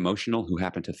very emotional, who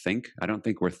happen to think. I don't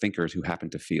think we're thinkers who happen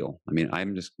to feel. I mean,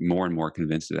 I'm just more and more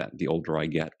convinced of that the older I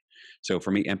get. So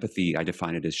for me, empathy, I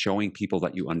define it as showing people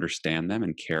that you understand them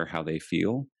and care how they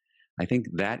feel. I think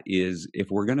that is, if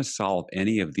we're going to solve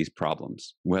any of these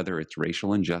problems, whether it's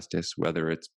racial injustice, whether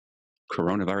it's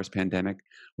coronavirus pandemic,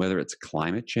 whether it's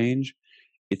climate change,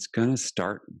 it's going to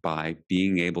start by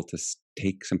being able to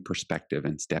take some perspective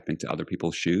and step into other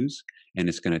people's shoes. And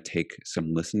it's going to take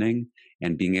some listening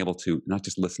and being able to not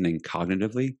just listening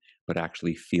cognitively, but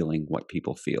actually feeling what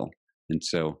people feel. And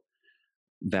so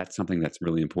that's something that's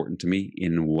really important to me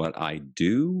in what I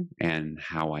do and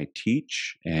how I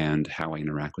teach and how I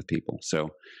interact with people. So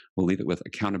we'll leave it with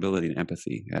accountability and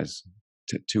empathy as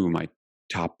two of my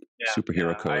top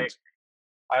superhero codes.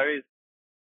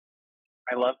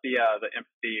 I love the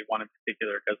empathy one in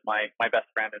particular because my best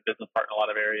friend and business partner in a lot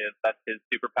of areas, that's his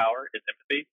superpower is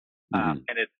empathy.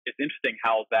 And it's interesting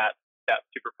how that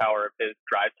superpower of his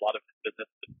drives a lot of his business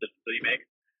decisions that he makes.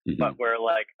 But where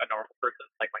like a normal person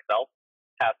like myself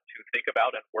has to think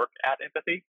about and work at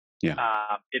empathy,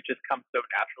 it just comes so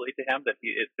naturally to him that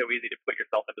it's so easy to put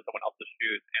yourself into someone else's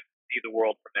shoes and see the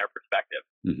world from their perspective,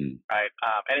 right?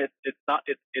 And it's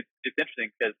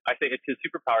interesting because I say it's his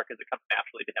superpower because it comes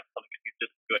naturally to him, something that he's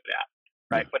just good at,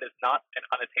 right? But it's not an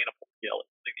unattainable skill.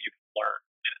 It's something that you can learn,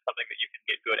 and it's something that you can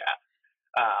get good at,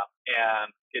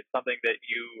 and it's something that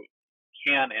you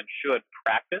can and should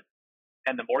practice.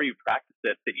 And the more you practice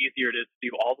it, the easier it is to do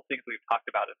all the things we've talked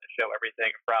about in the show. Everything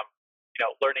from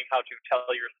learning how to tell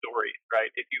your stories,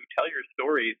 right? If you tell your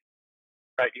stories,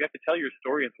 right, you have to tell your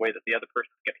story in the way that the other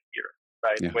person's going to hear,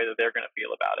 right? The way that they're going to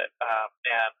feel about it.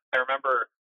 And I remember,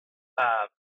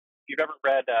 if you've ever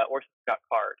read Orson Scott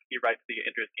Card, he writes the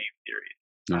Ender's Game series.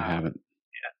 No, I haven't.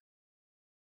 Yeah.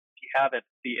 If you haven't,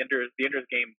 the Ender's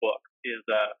Game book is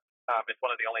it's one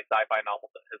of the only sci-fi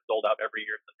novels that has sold out every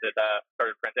year since it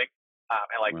started printing.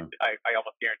 And like, wow. I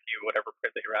almost guarantee you, whatever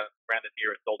print that you ran this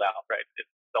year, it's sold out, right? It's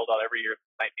sold out every year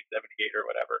since 1978 or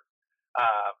whatever.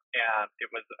 And it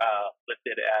was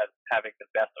listed as having the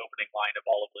best opening line of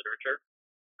all of literature.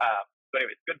 So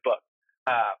anyways, good book.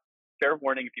 Fair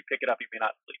warning, if you pick it up, you may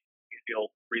not sleep.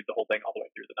 You'll read the whole thing all the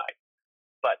way through the night.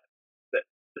 But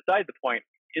besides the point,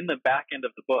 in the back end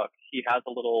of the book, he has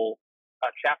a little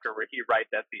chapter where he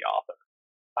writes as the author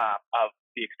of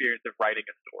the experience of writing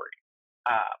a story.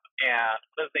 And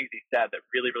one of the things he said that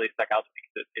really, really stuck out to me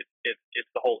is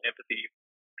it's the whole empathy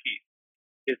piece,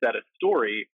 is that a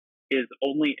story is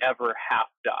only ever half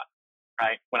done,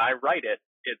 right? When I write it,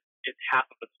 it's half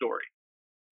of a story.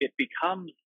 It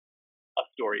becomes a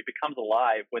story. It becomes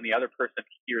alive when the other person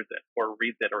hears it or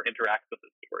reads it or interacts with the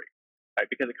story, right?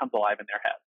 Because it comes alive in their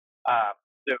head.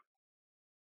 So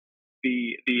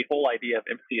the whole idea of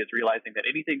empathy is realizing that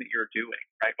anything that you're doing,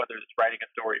 right, whether it's writing a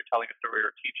story or telling a story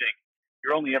or teaching,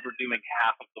 you're only ever doing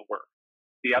half of the work.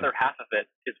 The other half of it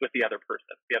is with the other person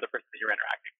that you're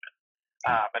interacting with.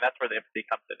 And that's where the empathy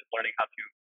comes in, is learning how to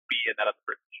be in that other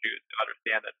person's shoes and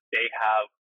understand that they have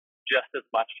just as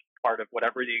much part of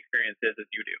whatever the experience is as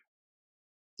you do.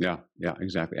 Yeah,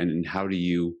 exactly. And how do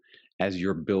you, as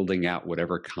you're building out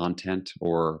whatever content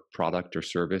or product or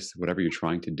service, whatever you're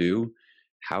trying to do,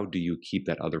 how do you keep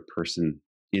that other person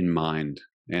in mind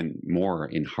and more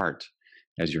in heart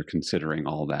as you're considering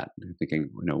all that? You're thinking,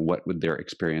 what would their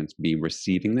experience be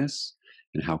receiving this,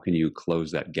 and how can you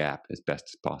close that gap as best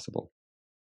as possible?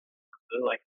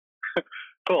 Absolutely.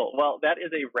 Cool. Well, that is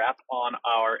a wrap on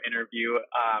our interview.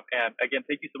 And again,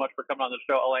 thank you so much for coming on the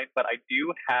show, Alain. But I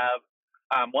do have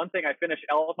one thing I finish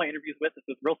all of my interviews with. It's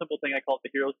this real simple thing I call it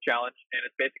the Hero's Challenge. And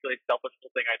it's basically a selfish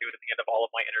little thing I do at the end of all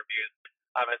of my interviews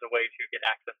as a way to get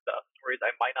access to stories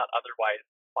I might not otherwise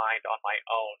find on my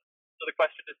own. So the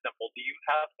question is simple. Do you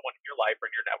have someone in your life or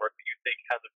in your network that you think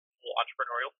has a cool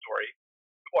entrepreneurial story?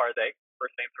 Who are they?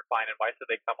 First names are fine. And why should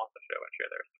they come on the show and share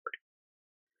their story?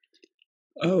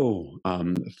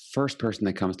 The first person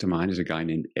that comes to mind is a guy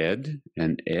named Ed.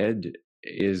 And Ed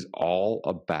is all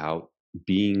about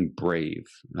being brave.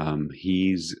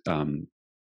 He's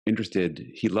interested.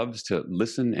 He loves to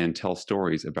listen and tell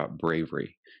stories about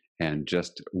bravery and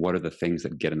just what are the things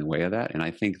that get in the way of that. And I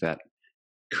think that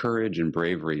courage and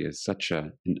bravery is such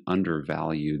an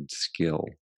undervalued skill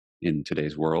in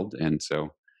today's world. And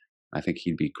so I think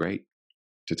he'd be great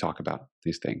to talk about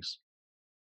these things.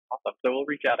 Awesome. So we'll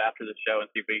reach out after the show and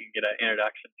see if we can get an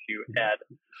introduction to Ed.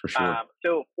 For sure.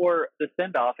 So for the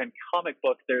send-off in comic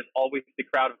books, there's always the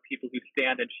crowd of people who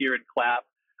stand and cheer and clap.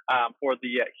 for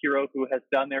the hero who has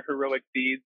done their heroic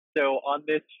deeds. So on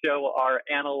this show, our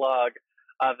analog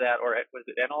of that, or was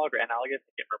it analog or analogous?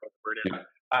 I can't remember what the word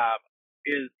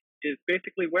is. Is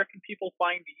basically, where can people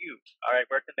find you? All right,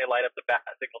 where can they light up the bat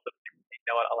signal so they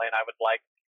know what Alain, I would like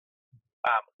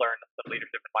learn some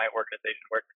leadership in my organization.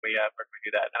 Where can we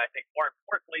do that? And I think more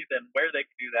importantly than where they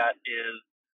can do that is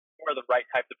who are the right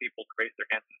types of people to raise their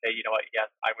hands and say, you know what,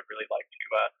 yes, I would really like to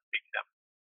speak to them.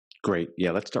 Great.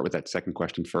 Yeah, let's start with that second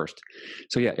question first.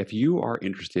 So yeah, if you are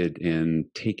interested in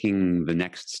taking the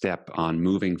next step on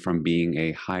moving from being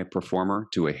a high performer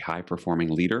to a high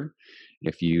performing leader,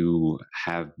 if you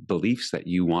have beliefs that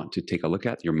you want to take a look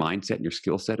at, your mindset and your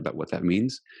skill set about what that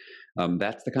means,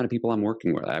 that's the kind of people I'm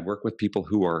working with. I work with people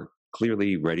who are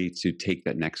clearly ready to take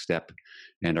that next step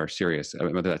and are serious,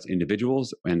 whether that's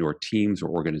individuals and or teams or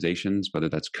organizations, whether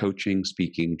that's coaching,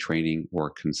 speaking, training,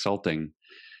 or consulting.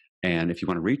 And if you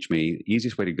want to reach me, the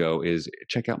easiest way to go is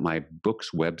check out my book's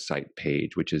website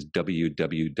page, which is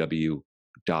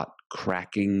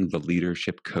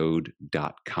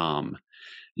www.crackingtheleadershipcode.com.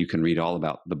 You can read all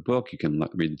about the book. You can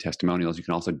read the testimonials. You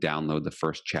can also download the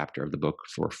first chapter of the book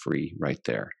for free right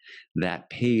there. That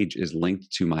page is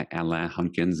linked to my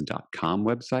AlainHunkins.com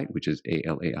website, which is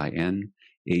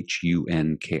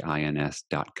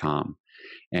AlainHunkins.com.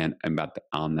 And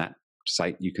on that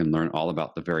site, you can learn all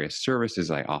about the various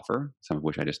services I offer, some of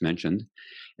which I just mentioned,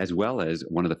 as well as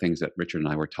one of the things that Richard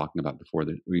and I were talking about before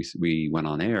we went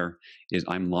on air is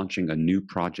I'm launching a new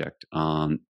project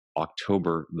on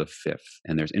October the 5th,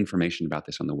 and there's information about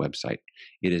this on the website.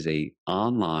 It is a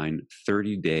online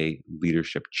 30-day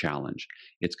leadership challenge.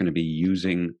 It's going to be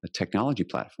using a technology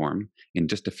platform in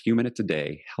just a few minutes a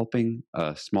day, helping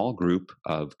a small group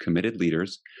of committed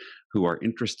leaders who are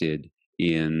interested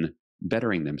in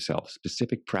bettering themselves,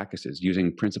 specific practices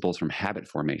using principles from habit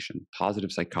formation,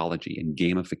 positive psychology, and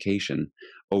gamification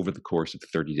over the course of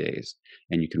 30 days.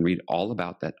 And you can read all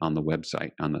about that on the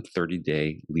website on the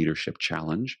 30-day leadership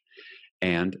challenge.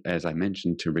 And as I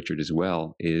mentioned to Richard as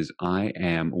well, is I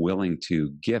am willing to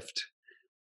gift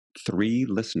 3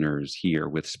 listeners here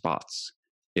with spots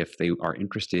if they are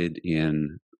interested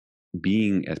in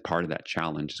being as part of that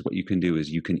challenge. Is what you can do is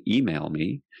you can email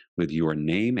me with your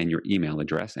name and your email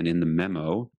address, and in the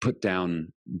memo put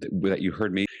down that you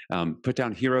heard me, put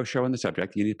down hero show in the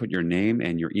subject. You need to put your name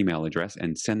and your email address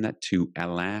and send that to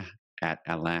Alain at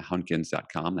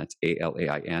AlainHunkins.com. That's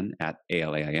ALAIN at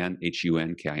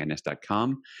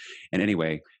ALAINHUNKINS.com. And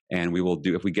anyway, and we will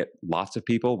do, if we get lots of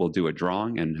people, we'll do a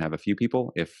drawing and have a few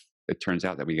people. If it turns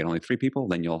out that we get only 3 people,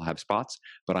 then you'll have spots.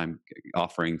 But I'm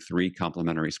offering 3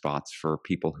 complimentary spots for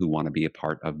people who want to be a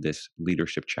part of this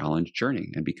leadership challenge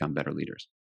journey and become better leaders.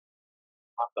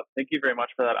 Awesome. Thank you very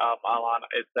much for that, Alain.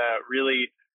 It's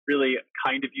really, really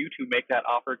kind of you to make that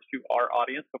offer to our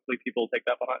audience. Hopefully people will take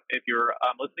that one on. If you're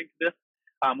listening to this,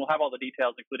 we'll have all the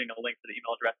details, including a link to the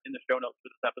email address in the show notes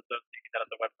for this episode. So you can get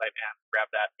on the website and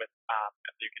grab that with,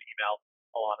 and so you can email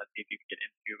Alain and see if you can get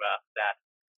into that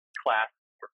class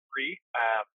free.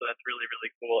 So that's really,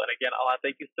 really cool. And again, Alain,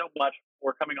 thank you so much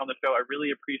for coming on the show. I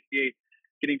really appreciate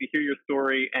getting to hear your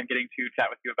story and getting to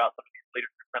chat with you about some of these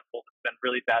leadership principles. It's been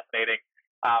really fascinating.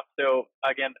 So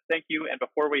again, thank you. And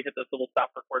before we hit this little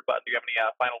stop record button, do you have any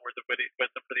final words of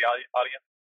wisdom for the audience?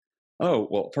 Oh,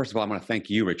 well, first of all, I want to thank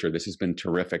you, Richard. This has been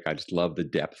terrific. I just love the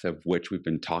depth of which we've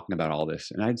been talking about all this.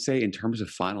 And I'd say in terms of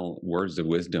final words of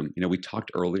wisdom, we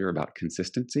talked earlier about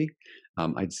consistency.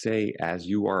 I'd say as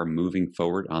you are moving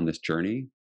forward on this journey,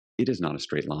 it is not a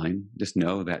straight line. Just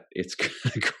know that it's going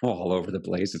to go all over the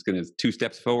place. It's going to 2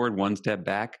 steps forward, 1 step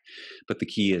back. But the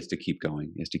key is to keep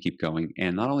going,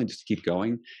 And not only just to keep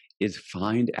going, is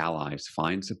find allies,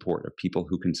 find support of people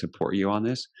who can support you on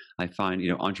this. I find,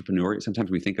 entrepreneurs,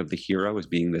 sometimes we think of the hero as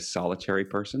being this solitary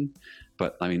person,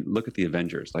 but I mean, look at the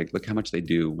Avengers. Like, look how much they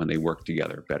do when they work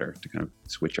together better to kind of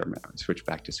switch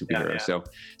back to superheroes. Yeah.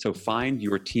 So find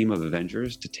your team of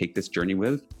Avengers to take this journey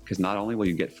with, because not only will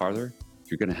you get farther,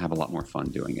 you're going to have a lot more fun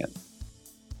doing it.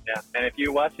 Yeah, and if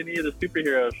you watch any of the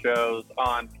superhero shows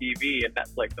on TV and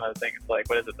Netflix and other things, like,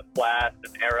 what is it, The Flash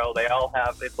and Arrow, they all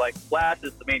have, it's like Flash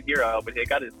is the main hero, but they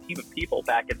got his team of people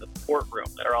back in the support room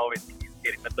that are always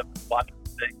communicating with them, watching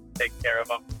things, taking care of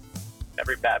them.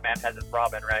 Every Batman has his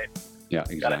Robin, right? Yeah,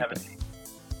 exactly. Gotta have a team.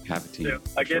 Have a team.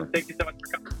 So, again, Thank you so much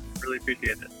for coming. Really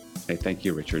appreciate it. Hey, thank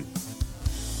you, Richard.